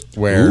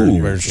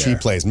 Where she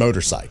plays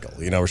motorcycle,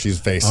 where she's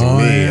facing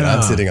me and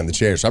I'm sitting on the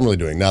chair, so I'm really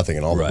doing nothing,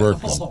 and all the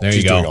work is There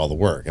she's you go. doing all the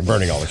work and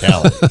burning all the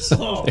calories.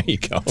 There you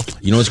go.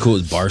 You know what's cool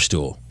is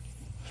Barstool.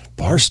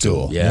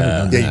 Barstool,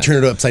 Yeah. yeah. You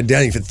turn it upside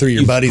down, you fit 3 of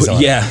your buddies on.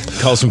 Yeah.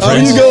 Call some Are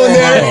friends. you going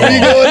there? Are you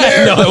going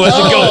there? No, I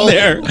wasn't going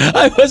there.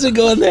 I wasn't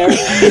going there.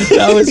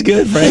 That was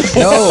good, Frank.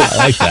 No, I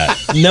like that.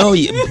 no,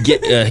 you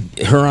get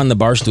her on the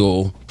bar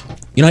stool.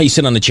 You know how you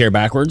sit on the chair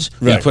backwards?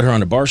 Right. You put her on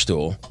the bar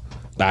stool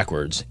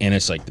backwards, and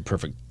it's like the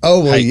perfect.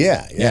 Oh, well, height.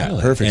 yeah,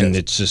 perfect. And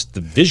it's just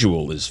the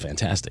visual is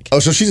fantastic. Oh,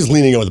 so she's just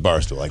leaning over the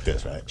bar stool like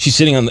this, right? She's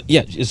sitting on the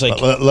it's like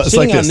It's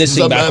sitting like on this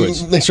thing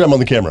backwards. Make sure I'm on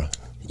the camera.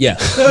 Yeah,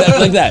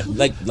 like that,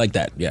 like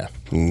that. Yeah,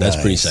 that's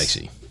pretty Nice.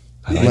 sexy.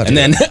 And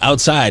then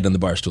outside on the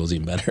bar stool is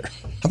even better.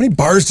 How many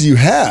bars do you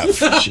have?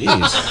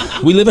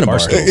 Jeez, we live in a bar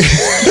stool.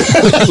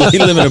 We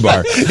live in a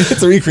bar.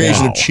 It's a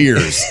recreation of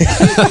Cheers.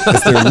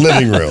 It's their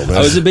living room. I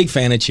was a big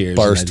fan of Cheers.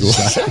 bar and I stool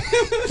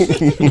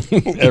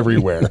just-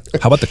 everywhere.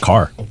 How about the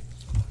car?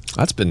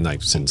 That's been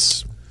like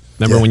since.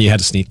 Remember when you had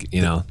to sneak?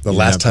 The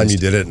last time you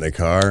did it in a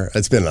car,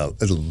 it's been a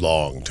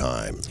long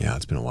time. Yeah,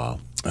 it's been a while.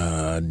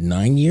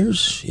 9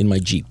 years in my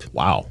Jeep.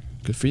 Wow,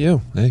 good for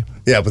you. Hey,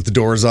 Yeah, with the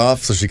doors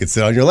off so she could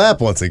sit on your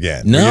lap once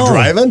again. Were No. you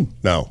driving?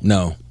 No.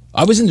 No,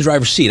 I was in the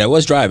driver's seat. I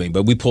was driving,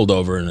 but we pulled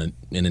over in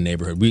a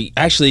neighborhood.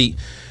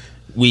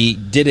 We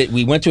did it.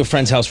 We went to a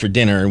friend's house for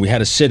dinner, and we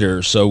had a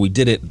sitter, so we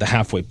did it the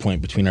halfway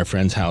point between our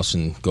friend's house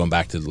and going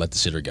back to let the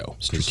sitter go.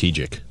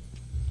 strategic.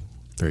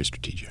 Very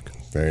strategic.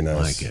 Very nice.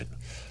 I like it.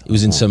 It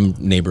was in some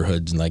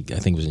neighborhoods, and I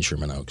think it was in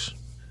Sherman Oaks.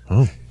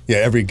 Yeah,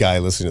 every guy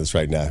listening to this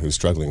right now who's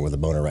struggling with a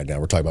boner right now,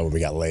 we're talking about when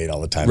we got laid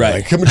all the time. Right.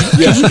 Like, come on,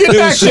 could you get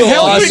back to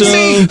helping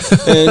me?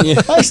 And,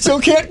 yeah, I still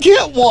can't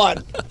get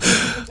one.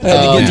 I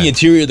had to get the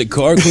interior of the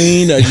car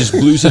cleaned. I just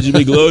blew such a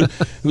big load.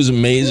 It was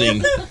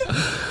amazing.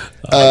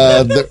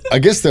 I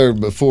guess they're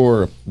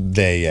before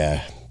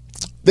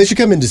they should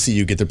come in to see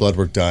you, get their blood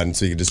work done,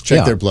 so you can just check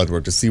Yeah. their blood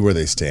work to see where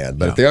they stand.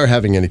 But if they are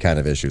having any kind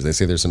of issues, they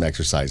say there's some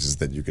exercises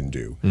that you can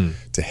do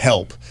to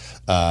help,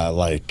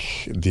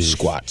 like the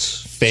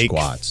Squats. fake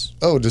Squats.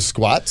 Oh, just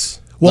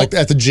squats, Well- like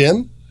at the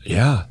gym.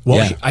 Yeah. Well,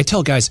 Yeah. I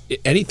tell guys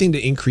anything to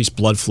increase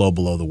blood flow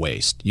below the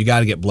waist. You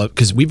got to get blood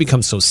because we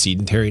become so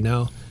sedentary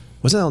now.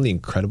 Wasn't that on The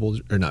Incredibles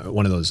or not?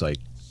 One of those like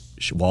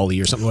Wall-E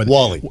or something.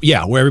 Wall-E.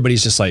 Yeah, where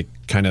everybody's just like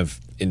kind of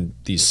in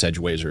these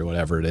sedgeways or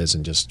whatever it is,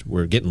 and just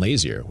we're getting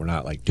lazier. We're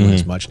not like doing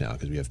as much now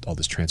because we have all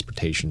this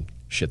transportation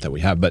shit that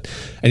we have. But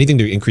anything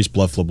to increase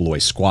blood flow below the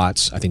waist,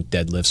 squats. I think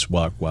deadlifts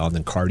work well, and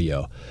then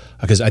cardio.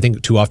 Because I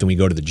think too often we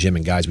go to the gym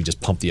and guys we just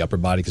pump the upper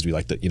body because we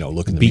like to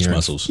look in the Beach mirror.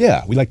 muscles.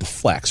 Yeah, we like to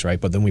flex,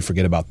 right? But then we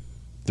forget about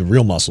the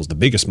real muscles, the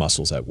biggest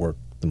muscles that work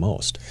the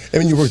most.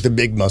 And when you work the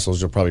big muscles,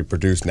 you'll probably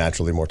produce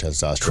naturally more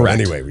testosterone. Correct.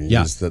 Anyway, when you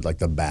use the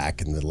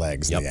back and the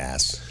legs and the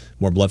ass.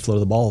 More blood flow to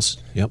the balls.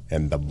 Yep.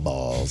 And the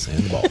balls. And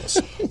the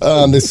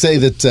balls. They say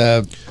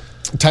that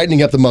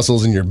tightening up the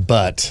muscles in your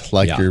butt,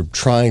 like you're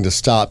trying to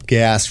stop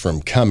gas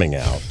from coming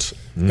out,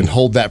 and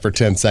hold that for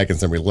 10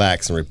 seconds and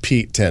relax and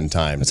repeat 10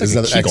 times. That's like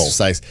another a Kegel.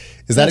 exercise.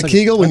 Is that a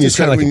Kegel? When you it's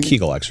kind of like a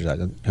Kegel exercise.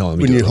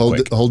 When you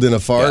hold in a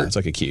fart? Yeah, it's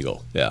like a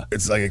Kegel. Yeah.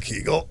 It's like a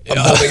Kegel. I'm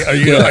holding, are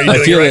you doing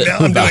it right now?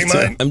 I'm doing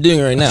mine. I'm doing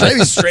it right now. Should I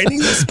be straining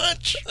this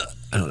much?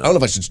 I don't know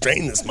if I should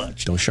strain this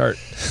much. Don't shart.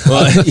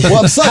 Well,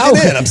 I'm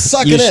sucking in. I'm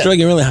sucking You're in.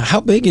 struggling really hard. How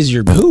big is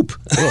your poop?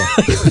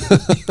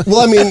 Well,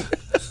 I mean,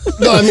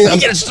 I'm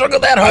You gotta struggle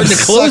that hard to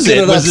close sucking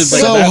it. up Was it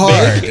so that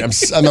hard.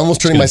 big? I'm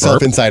almost turning Just gonna myself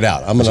burp? inside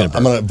out. I'm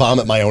gonna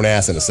vomit my own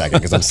ass in a second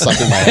because I'm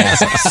sucking my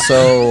ass up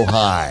so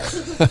high.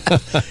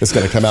 It's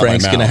gonna come out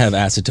Frank's my mouth. gonna have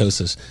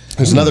acetosis.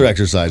 There's another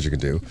exercise you can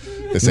do.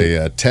 It's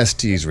a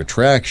testes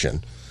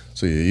retraction.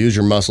 So you use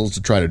your muscles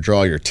to try to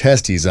draw your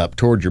testes up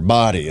toward your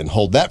body and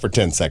hold that for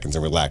 10 seconds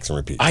and relax and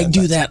repeat. I 10 do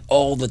times. that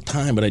all the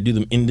time, but I do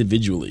them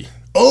individually.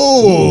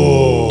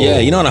 Oh, Yeah,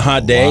 you know, on a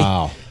hot day,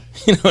 Wow.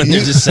 you know, and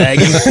they're just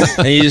sagging,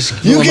 and you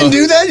just you can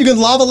do that. You can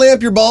lava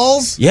lamp your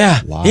balls.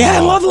 Yeah, Wow. yeah, I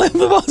love lamp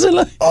balls.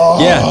 Yeah,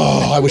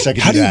 Oh, I wish I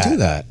could. How do that. you do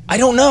that? I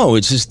don't know.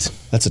 It's just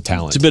That's a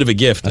talent. it's a bit of a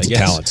gift. That's I a guess.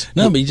 talent.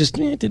 No, but you just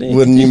today.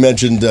 When you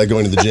mentioned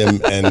going to the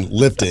gym and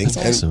lifting,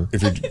 awesome.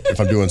 and if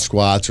I'm doing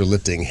squats or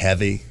lifting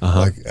heavy,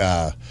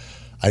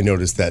 I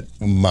noticed that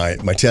my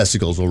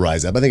testicles will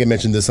rise up. I think I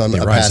mentioned this on a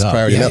rise past up.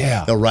 priority. Yeah, Mail.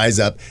 yeah. They'll rise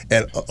up,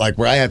 and like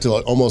where I have to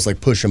almost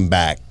like push them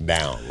back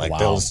down. Like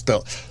they'll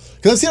still.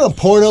 Because I see it on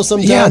porno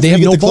sometimes. Yeah, they you have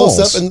get no the close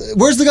balls. Up and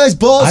where's the guy's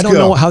balls? I don't go?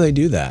 know how they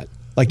do that.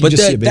 Like, you But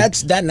just see a big,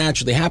 that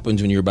naturally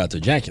happens when you're about to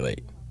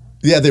ejaculate.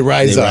 Yeah, they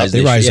rise up.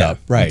 they rise yeah. up,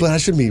 right? But I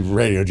shouldn't be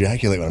ready to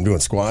ejaculate when I'm doing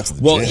squats at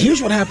the Well, gym.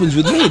 here's what happens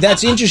with me.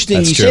 That's interesting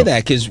That's you true. say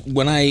that, because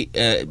when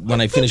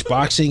I finish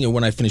boxing or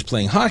when I finish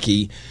playing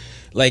hockey,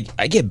 like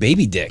I get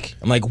baby dick.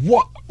 I'm like,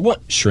 what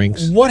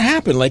Shrinks. What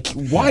happened? Like,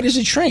 why does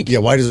it shrink? Yeah,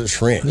 why does it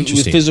shrink?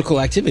 With physical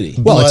activity.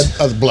 Blood,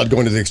 blood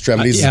going to the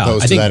extremities as yeah,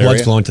 opposed I to think that blood's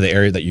area. flowing to the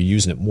area that you're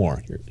using it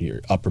more,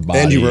 your upper body.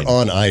 And you were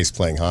on ice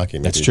playing hockey.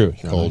 Maybe That's true.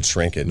 Cold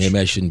shrinkage. Maybe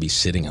I shouldn't be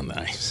sitting on the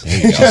ice.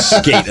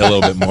 Skate a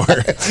little bit more.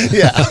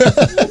 Yeah.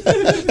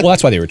 Well,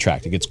 that's why they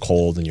retract. It gets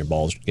cold and your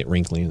balls get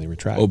wrinkly and they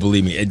retract. Oh,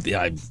 believe me,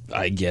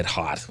 I get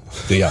hot.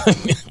 Yeah.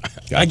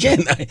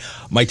 Again,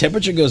 my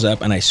temperature goes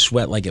up and I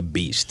sweat like a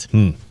beast.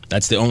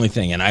 That's the only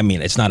thing. And I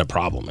mean, it's not a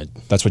problem.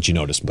 That's what you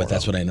notice more. But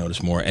that's what I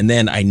noticed more. And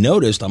then I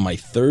noticed on my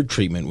third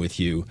treatment with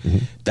you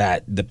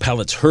that the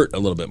pellets hurt a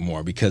little bit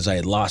more because I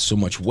had lost so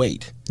much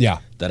weight. Yeah.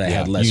 That I Yeah.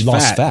 had less You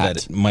lost fat. that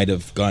it might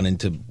have gone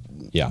into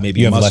maybe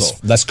you have muscle.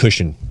 less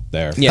cushion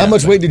there. Yeah. How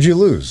much weight did you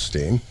lose,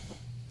 Dean?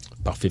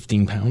 About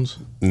 15 pounds.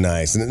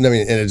 Nice. And I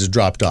mean, and it just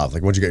dropped off.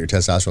 Like once you got your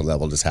testosterone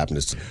level, it just happened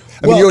to.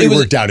 I mean, you already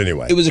worked out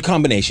anyway. It was a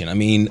combination. I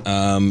mean,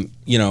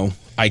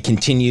 I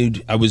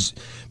continued.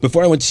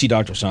 Before I went to see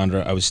Dr.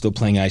 Sandra, I was still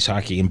playing ice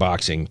hockey and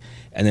boxing.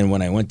 And then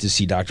when I went to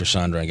see Dr.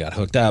 Sandra, I got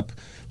hooked up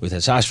with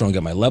testosterone,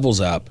 got my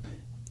levels up.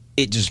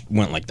 It just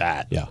went like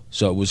that. Yeah.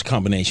 So it was a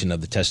combination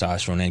of the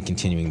testosterone and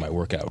continuing my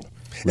workout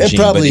and regime.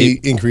 probably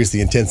increased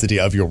the intensity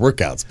of your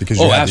workouts because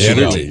you had the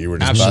energy. You were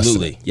just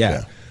absolutely, busting it.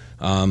 yeah.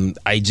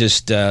 I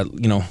just,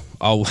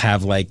 I'll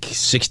have like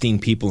 16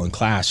 people in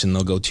class, and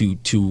they'll go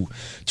two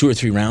or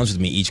three rounds with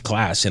me each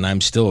class, and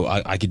I'm still,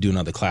 I could do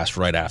another class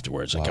right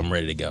afterwards. Like I'm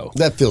ready to go.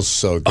 That feels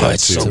so good.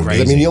 it's too. so 'Cause,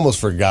 crazy. I mean, you almost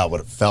forgot what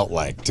it felt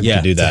like to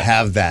Yeah. do that. to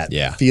have that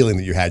Yeah. feeling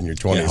that you had in your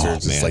 20s. Yeah. Where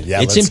it's Oh, just man. like,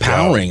 yeah, It's let's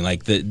empowering. go.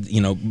 Like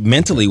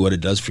mentally, what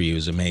it does for you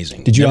is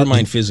amazing. Did you Never have-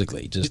 mind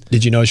physically? Just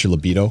Did you notice your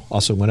libido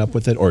also went up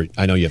with it? Or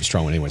I know you have a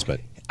strong one anyways, but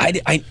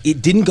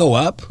it didn't go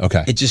up.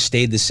 Okay. It just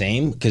stayed the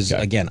same because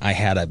Okay. again, I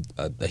had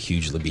a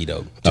huge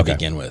libido to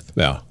begin with.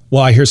 yeah.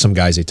 Well, I hear some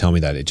guys, they tell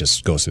me that it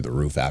just goes through the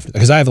roof after.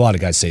 Because I have a lot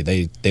of guys say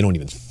they don't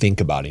even think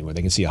about it anymore.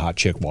 They can see a hot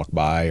chick walk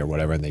by or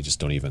whatever, and they just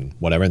don't even,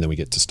 whatever. And then we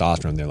get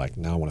testosterone, they're like,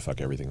 now I want to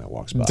fuck everything that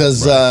walks by.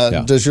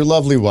 Does your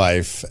lovely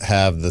wife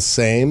have the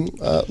same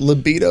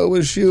libido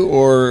as you?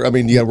 Or, I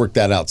mean, you got to work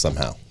that out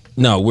somehow.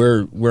 No,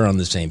 we're on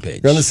the same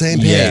page. You're on the same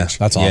page. Yeah,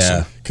 That's awesome.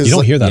 Yeah. 'Cause You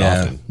don't hear that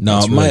Yeah. often. No,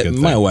 That's a really good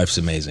my thing. wife's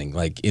amazing.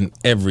 Like in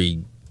every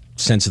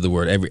sense of the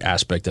word, every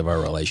aspect of our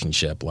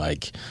relationship.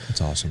 Like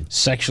That's awesome.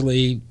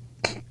 sexually,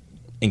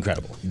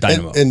 incredible,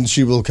 dynamo. And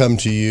she will come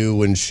to you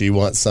when she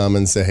wants some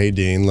and say, "Hey,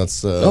 Dean,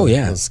 let's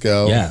let's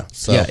go." Yeah,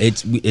 So yeah.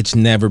 It's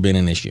never been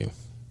an issue.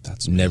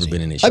 That's never amazing.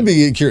 been an issue. I'd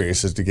be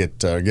curious as to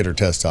get her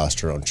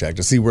testosterone checked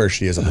to see where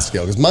she is on the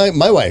scale. Because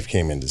my wife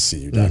came in to see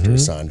you, Dr.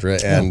 Sandra,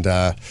 and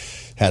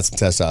had some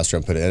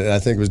testosterone put in, and I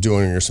think it was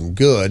doing her some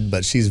good.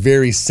 But she's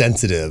very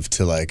sensitive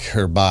to like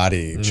her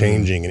body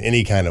changing in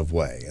any kind of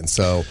way, and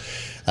so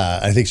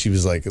I think she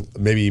was like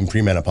maybe even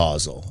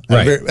premenopausal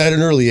at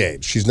an early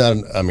age. She's not,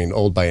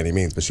 old by any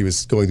means, but she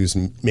was going through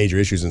some major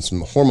issues and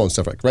some hormone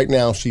stuff. Like right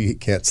now, she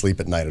can't sleep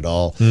at night at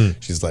all.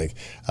 She's like,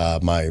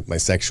 my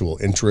sexual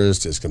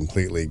interest is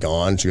completely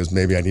gone. She goes,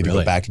 maybe I need to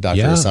go back to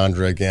Dr.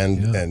 Sandra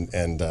again,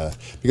 and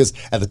because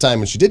at the time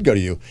when she did go to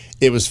you,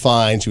 it was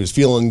fine. She was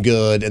feeling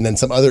good, and then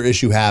some other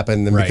issue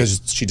happened, and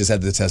because she just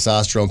had the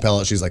testosterone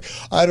pellet, she's like,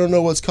 I don't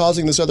know what's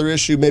causing this other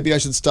issue. Maybe I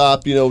should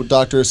stop.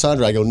 Dr.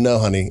 Sandra. I go, no,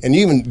 honey, and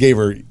you even gave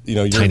her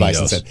your Tiny advice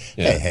dose. and said,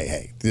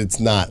 hey, it's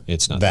not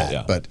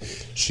that. But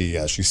she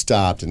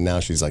stopped, and now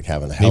she's like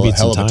having a hell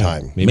of a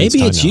time.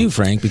 Maybe it's you,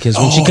 Frank, because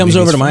when she comes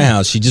over to my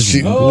house, I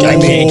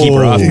can't keep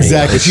her off me.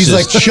 Exactly. She's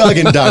like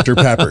chugging Dr.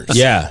 Peppers.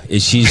 Yeah,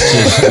 she's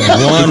just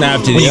one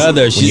after the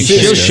other.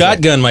 She'll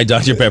shotgun my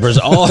Dr. Peppers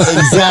all.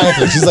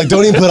 Exactly. She's like,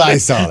 don't even put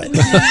ice on it.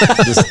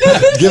 Just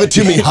give it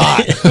to me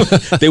hot.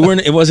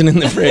 It wasn't in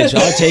the fridge.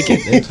 I'll take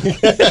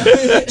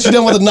it. She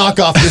don't want to knock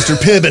off Mr.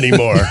 Pibb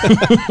anymore.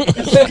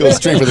 Go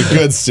straight for the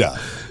good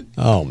stuff.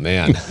 Oh,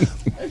 man.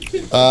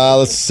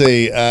 Let's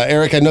see.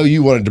 Eric, I know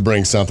you wanted to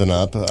bring something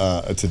up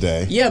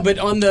today. Yeah, but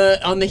on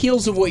the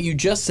heels of what you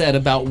just said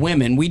about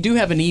women, we do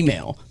have an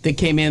email that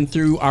came in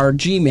through our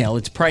Gmail.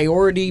 It's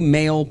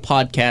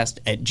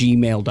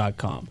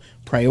prioritymailpodcast@gmail.com.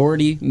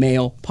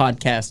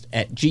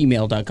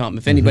 prioritymailpodcast@gmail.com.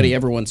 If anybody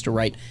ever wants to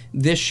write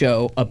this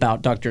show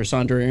about Dr.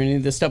 Sandra or any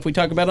of the stuff we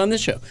talk about on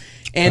this show.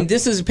 And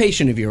this is a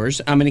patient of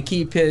yours. I'm going to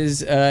keep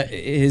his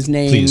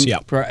name. Please, yeah.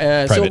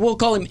 So we'll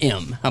call him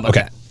M. How about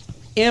that?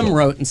 M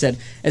wrote and said,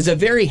 as a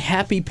very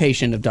happy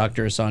patient of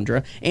Dr.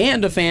 Sandra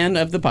and a fan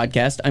of the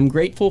podcast, I'm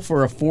grateful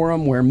for a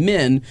forum where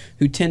men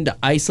who tend to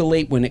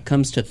isolate when it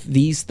comes to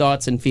these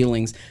thoughts and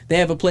feelings, they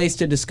have a place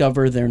to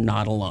discover they're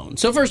not alone.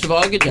 So first of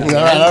all, good job. All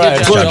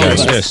right.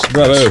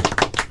 Bravo.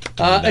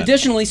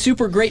 Additionally,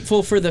 super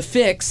grateful for the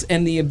fix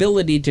and the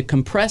ability to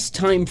compress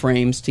time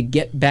frames to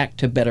get back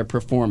to better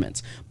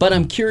performance. But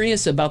I'm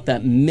curious about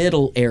that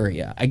middle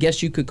area. I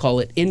guess you could call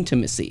it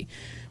intimacy,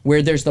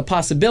 where there's the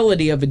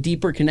possibility of a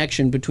deeper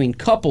connection between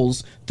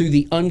couples through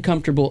the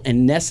uncomfortable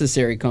and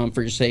necessary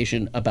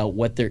conversation about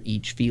what they're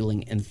each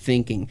feeling and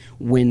thinking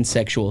when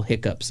sexual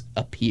hiccups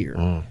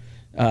appear.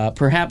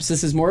 Perhaps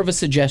this is more of a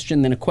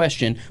suggestion than a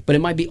question, but it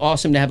might be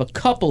awesome to have a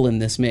couple in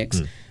this mix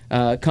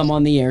come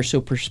on the air so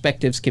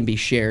perspectives can be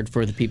shared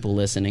for the people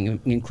listening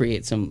and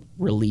create some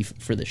relief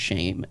for the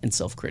shame and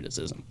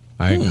self-criticism.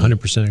 I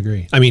 100%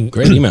 agree. I mean,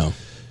 great email.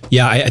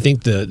 Yeah, I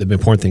think the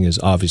important thing is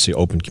obviously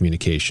open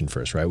communication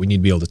first, right? We need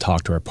to be able to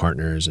talk to our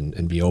partners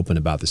and be open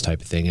about this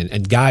type of thing.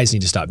 And guys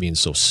need to stop being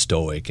so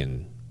stoic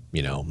and,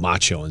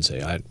 macho and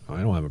say, I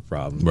don't have a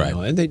problem. Right.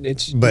 And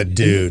But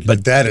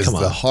that is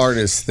the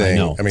hardest thing.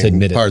 I mean, to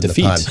admit pardon it,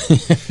 the pun.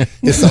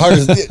 It's the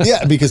hardest.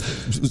 Yeah, because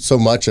so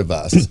much of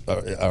us,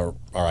 our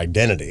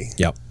identity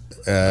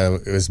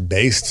is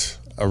based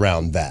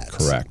around that.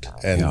 Correct.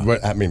 And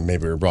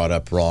maybe we were brought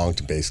up wrong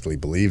to basically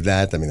believe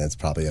that. I mean, that's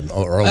probably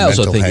our own I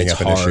also mental think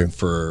hang-up it's hard issue.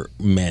 for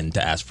men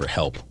to ask for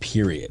help,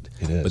 period.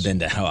 It is. But then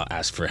to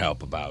ask for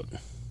help about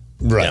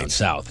Right. down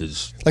south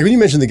is Like when you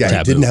mentioned the guy who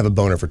taboo. didn't have a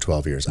boner for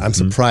 12 years, I'm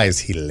surprised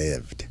he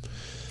lived.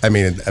 I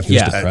mean, after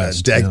Yeah.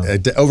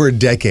 over a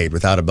decade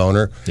without a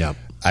boner, Yeah.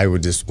 I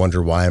would just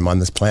wonder why I'm on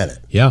this planet.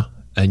 Yeah.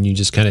 And you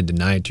just kind of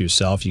deny it to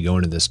yourself. You go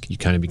into this, you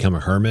kind of become a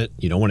hermit.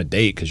 You don't want to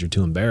date because you're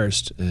too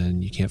embarrassed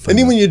and you can't find And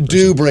even when you person.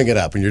 do bring it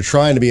up and you're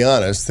trying to be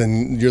honest,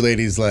 then your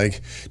lady's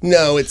like,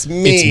 no, it's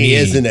me, It's me.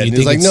 isn't it? You And think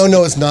it's like, no,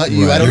 it's not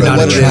you. Right. I don't You're know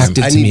not what it is.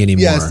 attracted to me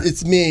anymore. Yes,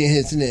 it's me,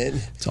 isn't it?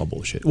 It's all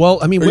bullshit. Well,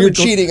 I mean, Or you're women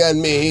go- cheating on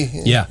me.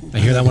 Yeah, I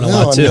hear that one a No,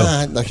 lot I'm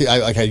too.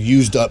 not. I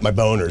used up my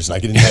boners and I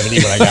didn't have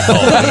any when I got home.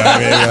 You know what I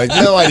mean? You're like,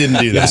 no, I didn't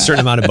do You have that. a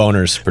certain amount of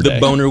boners per the day.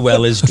 boner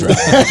well is dry.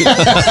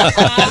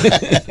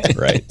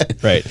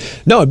 Right.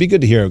 No, it'd be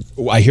good to hear.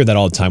 I hear that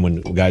all the time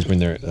when guys bring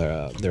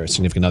their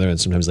significant other, and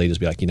sometimes ladies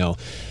be like, I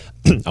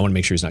want to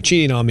make sure he's not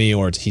cheating on me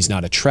or he's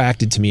not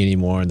attracted to me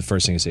anymore. And the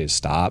first thing I say is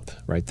stop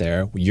right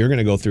there. You're going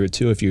to go through it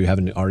too if you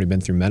haven't already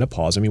been through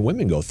menopause. I mean,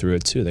 women go through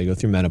it too. They go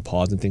through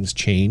menopause and things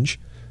change.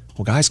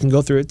 Well, guys can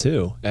go through it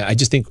too. I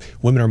just think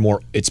women are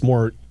it's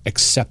more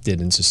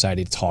accepted in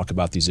society to talk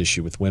about these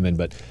issues with women.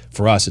 But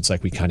for us, it's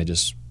like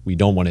we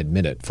don't want to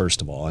admit it,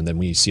 first of all. And then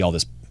we see all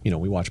this,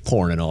 we watch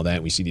porn and all that.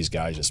 And we see these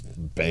guys just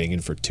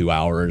banging for 2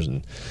 hours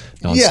and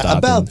nonstop. Yeah,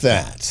 about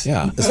that.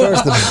 Yeah. As far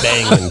as the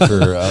banging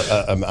for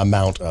an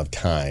amount of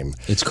time.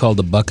 It's called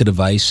a bucket of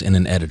ice and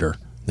an editor.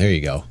 There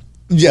you go.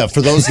 Yeah,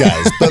 for those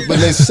guys. But when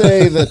they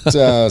say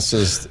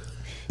that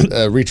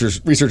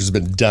research has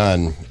been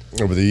done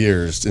over the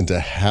years into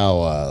how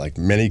like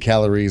many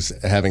calories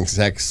having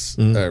sex,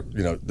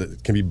 that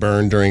can be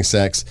burned during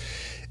sex.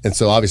 And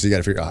so obviously you got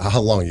to figure out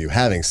how long are you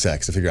having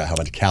sex to figure out how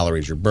much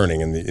calories you're burning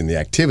in the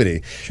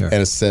activity. Sure.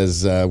 And it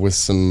says with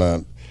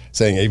some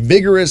saying a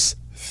vigorous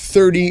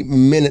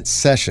 30-minute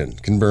session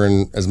can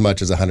burn as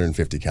much as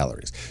 150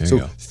 calories. There you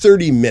go.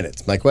 30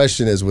 minutes. My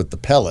question is with the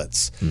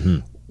pellets,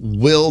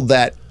 will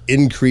that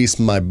increase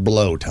my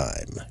blow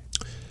time?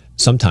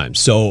 Sometimes.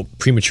 So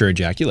premature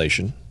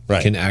ejaculation.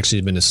 can actually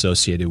have been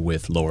associated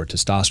with lower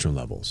testosterone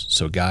levels.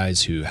 So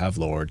guys who have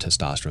lower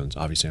testosterone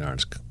obviously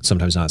aren't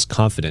sometimes not as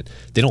confident.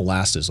 They don't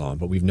last as long,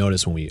 but we've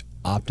noticed when we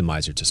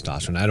optimize your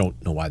testosterone, I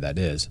don't know why that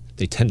is,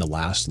 they tend to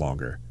last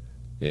longer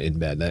in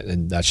bed.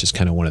 And that's just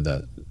kind of one of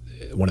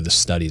the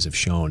studies have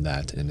shown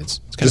that, and it's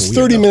kind of weird. Does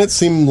 30 minutes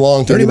seem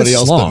long to anybody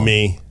else but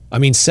me? I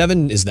mean,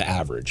 7 is the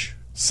average.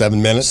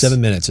 7 minutes? 7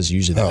 minutes is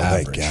usually the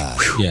average. Oh, my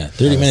God. Yeah,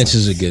 30 minutes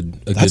is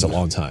That's a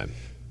long time.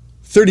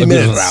 30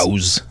 minutes.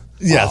 Rouse.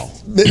 Yeah, Wow.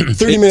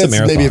 30 minutes.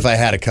 Maybe if I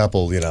had a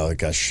couple,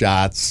 like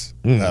shots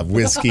of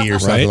whiskey or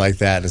something like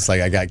that. It's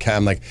like got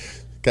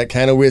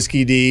kind of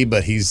whiskey D,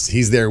 but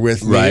he's there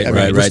with me. Right,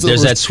 right.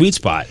 There's that sweet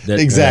spot.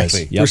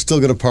 Exactly. We're still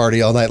going to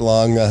party all night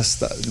long,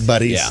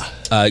 buddies. Yeah.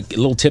 A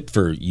little tip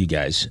for you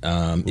guys.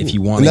 If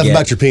you want enough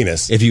about your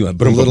penis. If you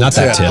but a little not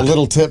tip, that tip. a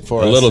little tip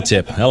for us. A little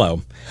tip.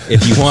 Hello.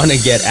 If you want to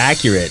get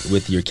accurate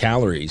with your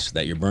calories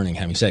that you're burning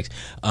having sex,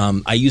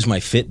 I use my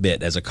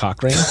Fitbit as a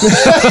cock ring,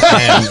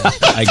 and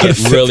I get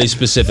really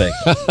specific.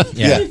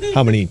 Yeah.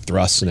 How many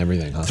thrusts and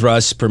everything? Huh?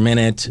 Thrusts per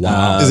minute.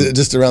 Wow. Is it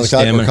just around the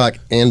cock or cock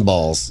and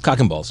balls? Cock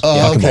and balls. Oh,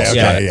 yeah. okay.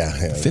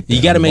 Yeah.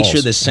 You got to make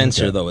sure the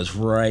sensor though is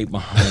right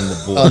behind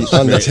the balls.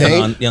 on the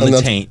taint. On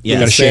the taint. Yeah. You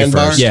got to shave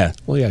first. Yeah.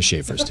 Well, you got to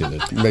shave first too.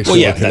 Make sure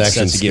the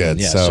connection's that's a given.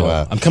 good. Yeah.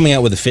 So I'm coming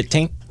out with a Fit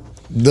Taint.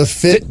 The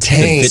Fit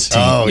Taint.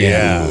 Oh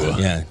yeah.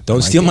 Yeah.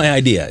 Don't steal my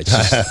idea. It's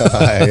just,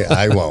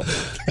 I won't.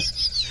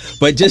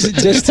 But just to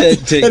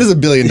that is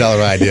 $1 billion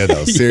idea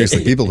though.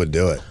 Seriously, people would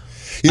do it.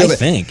 I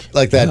think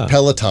like that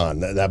Peloton,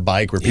 that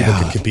bike where people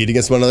can compete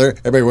against one another.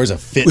 Everybody wears a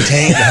Fit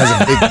Taint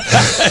that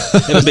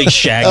has a big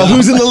shag. Oh,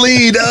 who's in the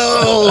lead?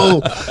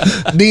 Oh,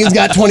 Dean's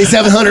got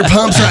 2,700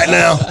 pumps right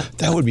now.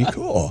 That would be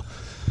cool.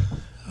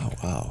 Oh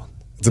wow,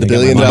 it's a $1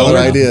 billion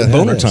idea.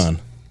 Bonerton.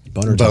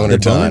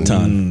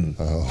 Bonerton.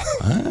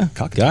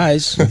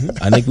 Guys,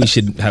 I think we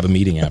should have a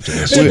meeting after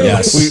this.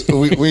 Yes,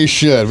 we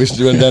should. We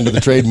should run down to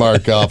the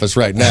trademark office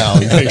right now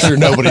and make sure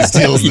nobody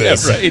steals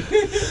this. Yeah, right.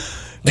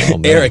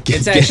 Oh, Eric,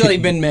 It's actually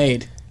been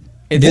made.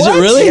 Is it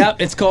really?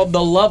 Yep. It's called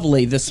the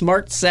Lovely, the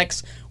smart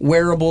sex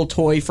wearable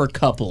toy for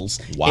couples.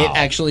 Wow. It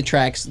actually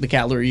tracks the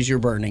calories you're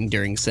burning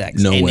during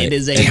sex. No and way. it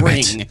is a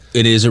ring.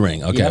 It is a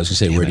ring. Okay, Yep. I was gonna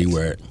say, where do you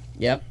wear it?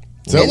 Yep.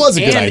 So it was a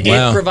good idea.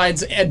 And Wow. it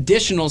provides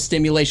additional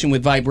stimulation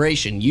with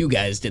vibration. You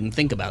guys didn't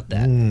think about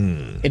that.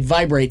 It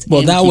vibrates. Well,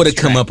 and that would have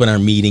keeps come track. up in our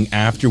meeting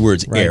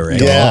afterwards, Eric.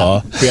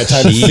 Yeah, we had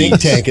time to Jeez. think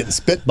tank it and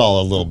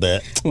spitball a little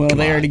bit. Well,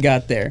 they already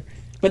got there.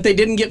 But they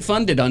didn't get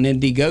funded on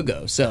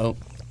Indiegogo, so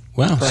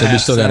Wow, so we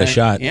still got a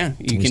shot. Yeah,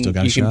 you still got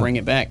a can shot. bring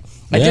it back.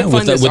 I Yeah, did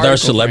find this with our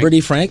article, celebrity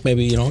Frank,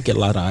 maybe get a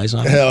lot of eyes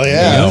on it. Hell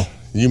yeah.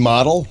 You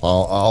model.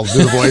 I'll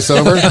do the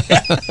voiceover.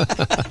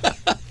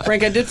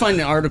 Frank, I did find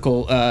an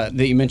article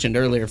that you mentioned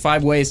earlier,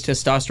 5 ways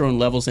testosterone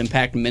levels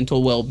impact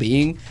mental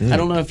well-being. I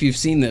don't know if you've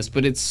seen this,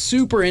 but it's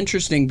super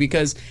interesting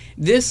because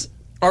this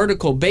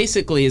article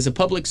basically is a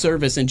public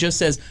service and just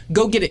says,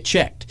 go get it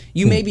checked.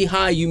 You may be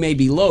high, you may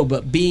be low,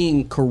 but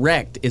being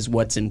correct is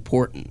what's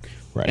important.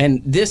 Right.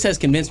 And this has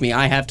convinced me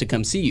I have to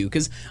come see you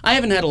because I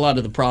haven't had a lot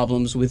of the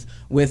problems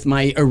with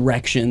my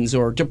erections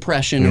or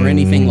depression or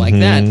anything like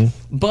that.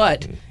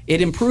 But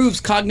it improves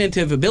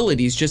cognitive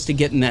abilities just to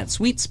get in that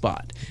sweet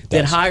spot.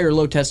 That high or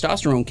low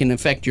testosterone can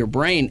affect your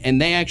brain.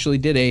 And they actually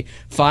did a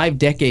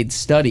 5-decade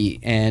study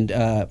and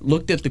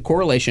looked at the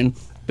correlation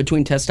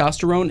between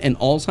testosterone and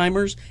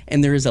Alzheimer's,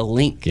 and there is a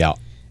link. Yeah.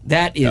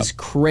 That is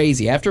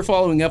crazy. After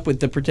following up with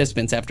the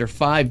participants after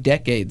 5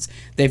 decades,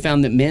 they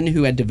found that men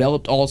who had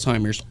developed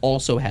Alzheimer's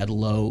also had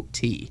low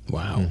T.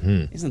 Wow.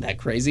 Isn't that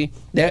crazy?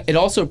 It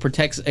also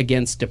protects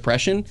against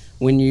depression.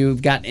 When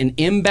you've got an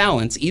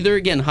imbalance, either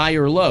again high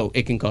or low,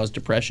 it can cause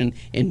depression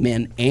in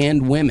men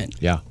and women.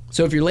 Yeah.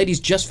 So if your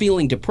lady's just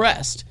feeling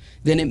depressed,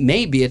 then it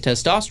may be a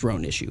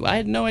testosterone issue. I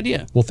had no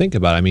idea. Well, think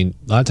about it. I mean,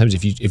 a lot of times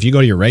if you go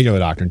to your regular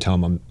doctor and tell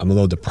them I'm a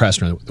little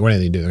depressed, what do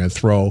they do? They're going to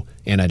throw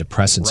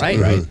antidepressants, Right.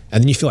 right?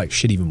 And then you feel like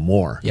shit even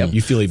more. Yep.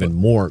 You feel even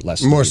more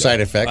less. More side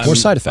effects. More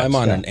side effects. I'm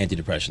on yeah. an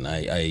antidepressant.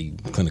 I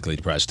clinically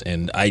depressed,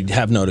 and I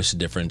have noticed a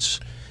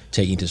difference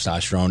taking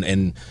testosterone.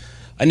 And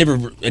I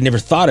never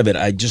thought of it.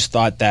 I just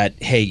thought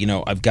that, hey,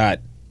 I've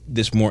got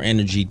this more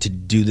energy to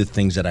do the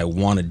things that I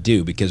want to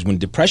do, because when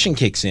depression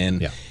kicks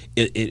in,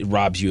 it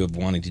robs you of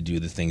wanting to do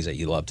the things that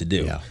you love to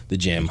do. Yeah. The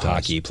gym,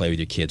 hockey, play with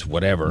your kids,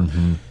 whatever.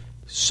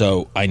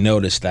 So I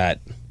noticed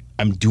that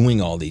I'm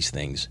doing all these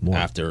things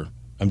after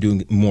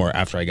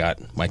I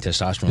got my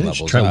testosterone Yeah, you levels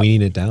should try up.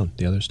 weaning it down.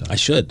 The other stuff. I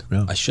should.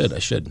 Yeah. I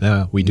should.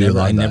 Yeah, we do a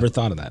lot I of that. never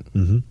thought of that.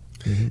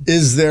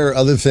 Is there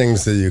other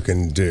things that you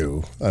can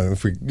do?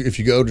 If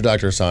you go to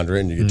Dr. Sandra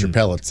and you get your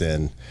pellets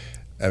in,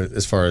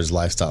 as far as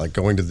lifestyle, like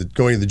going to the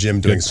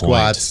gym, doing point.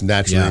 squats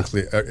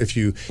naturally, if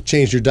you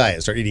change your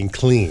diet, start eating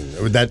clean,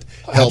 would that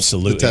help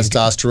Absolutely. the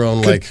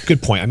testosterone?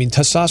 Good point. I mean,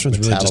 testosterone is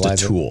really just a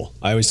metabolize it? tool.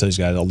 I always tell these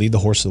guys, I'll lead the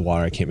horse to the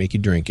water. I can't make you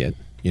drink it,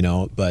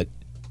 but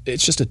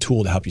it's just a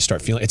tool to help you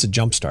start feeling. It's a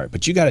jump start,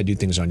 but you got to do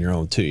things on your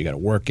own too. You got to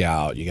work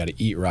out. You got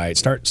to eat right.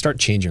 Start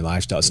changing your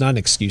lifestyle. It's not an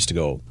excuse to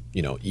go,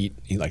 eat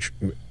like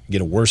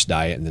get a worse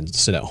diet and then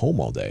sit at home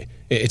all day.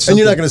 And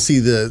you're not going to see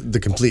the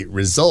complete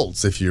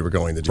results if you were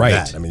going to do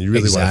that. I mean, you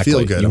really want to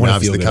feel good.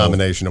 Obviously, the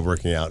combination of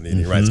working out and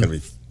eating right is going to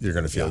be. You're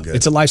going to feel good.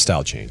 It's a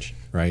lifestyle change,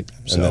 right?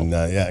 And then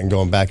and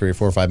going back every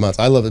 4 or 5 months.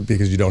 I love it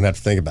because you don't have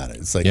to think about it.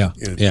 It's like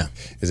is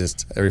this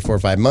every 4 or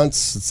 5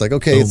 months? It's like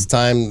okay, it's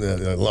time.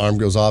 The alarm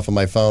goes off on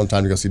my phone.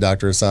 Time to go see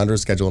Dr. Asandra.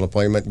 Schedule an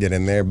appointment. Get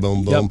in there.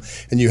 Boom, boom. Yep.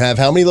 And you have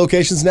how many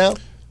locations now?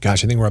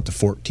 Gosh, I think we're up to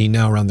 14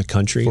 now around the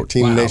country.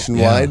 14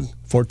 nationwide.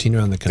 14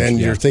 around the country. And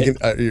you're thinking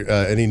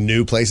any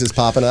new places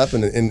popping up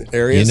in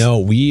areas?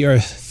 We are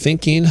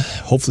thinking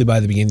hopefully by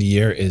the beginning of the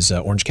year is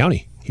Orange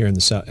County here in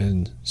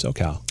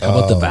SoCal. How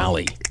about the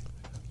Valley?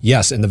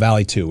 Yes, in the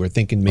Valley too. We're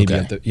thinking maybe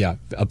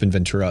up in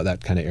Ventura,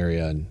 that kind of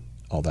area and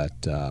all that.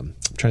 I'm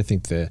trying to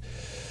think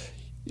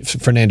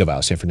Fernando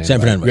Valley, San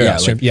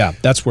Fernando. Yeah,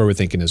 that's where we're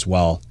thinking as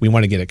well. We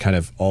want to get it kind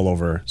of all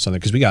over something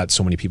because we got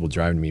so many people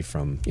driving to me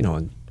from,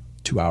 and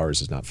 2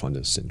 hours is not fun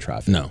to sit in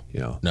traffic. No.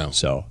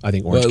 So I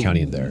think Orange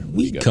County in there.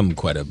 We come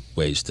quite a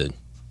ways to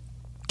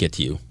get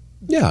to you.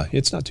 Yeah,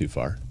 it's not too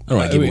far. I don't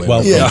want to give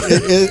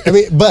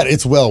away. But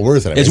it's well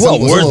worth it. It's well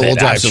worth it.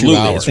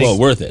 Absolutely, it's well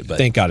worth it. But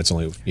thank God it's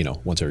only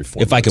once every 4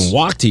 months. If I can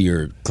walk to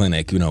your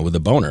clinic, with a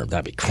boner,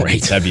 that'd be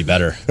great. That'd be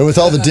better. And with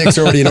all the dicks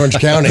already in Orange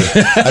County,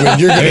 I mean,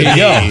 you're going to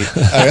go.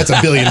 That's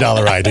 $1 billion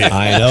idea.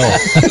 I know.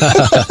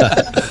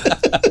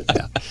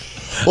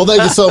 Well,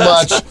 thank you so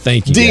much.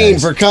 Thank you, Dean,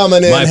 guys. for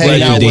coming in. My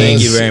pleasure, Dean.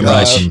 Thank you very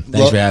much.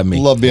 Thanks for having me.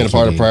 Love being a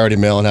part of Priority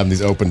Mail and having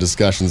these open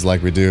discussions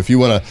like we do. If you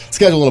want to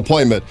schedule an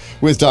appointment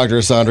with Dr.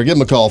 Asandra, give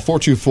him a call.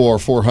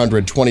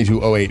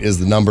 424-400-2208 is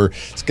the number.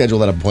 Schedule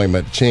that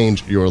appointment.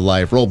 Change your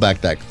life. Roll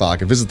back that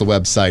clock and visit the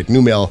website,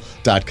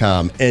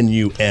 NuMale.com,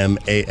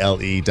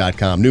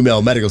 NUMALE.com.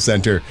 NuMale Medical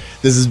Center.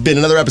 This has been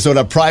another episode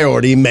of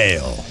Priority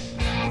Mail.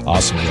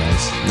 Awesome,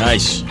 guys.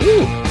 Nice.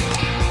 Woo.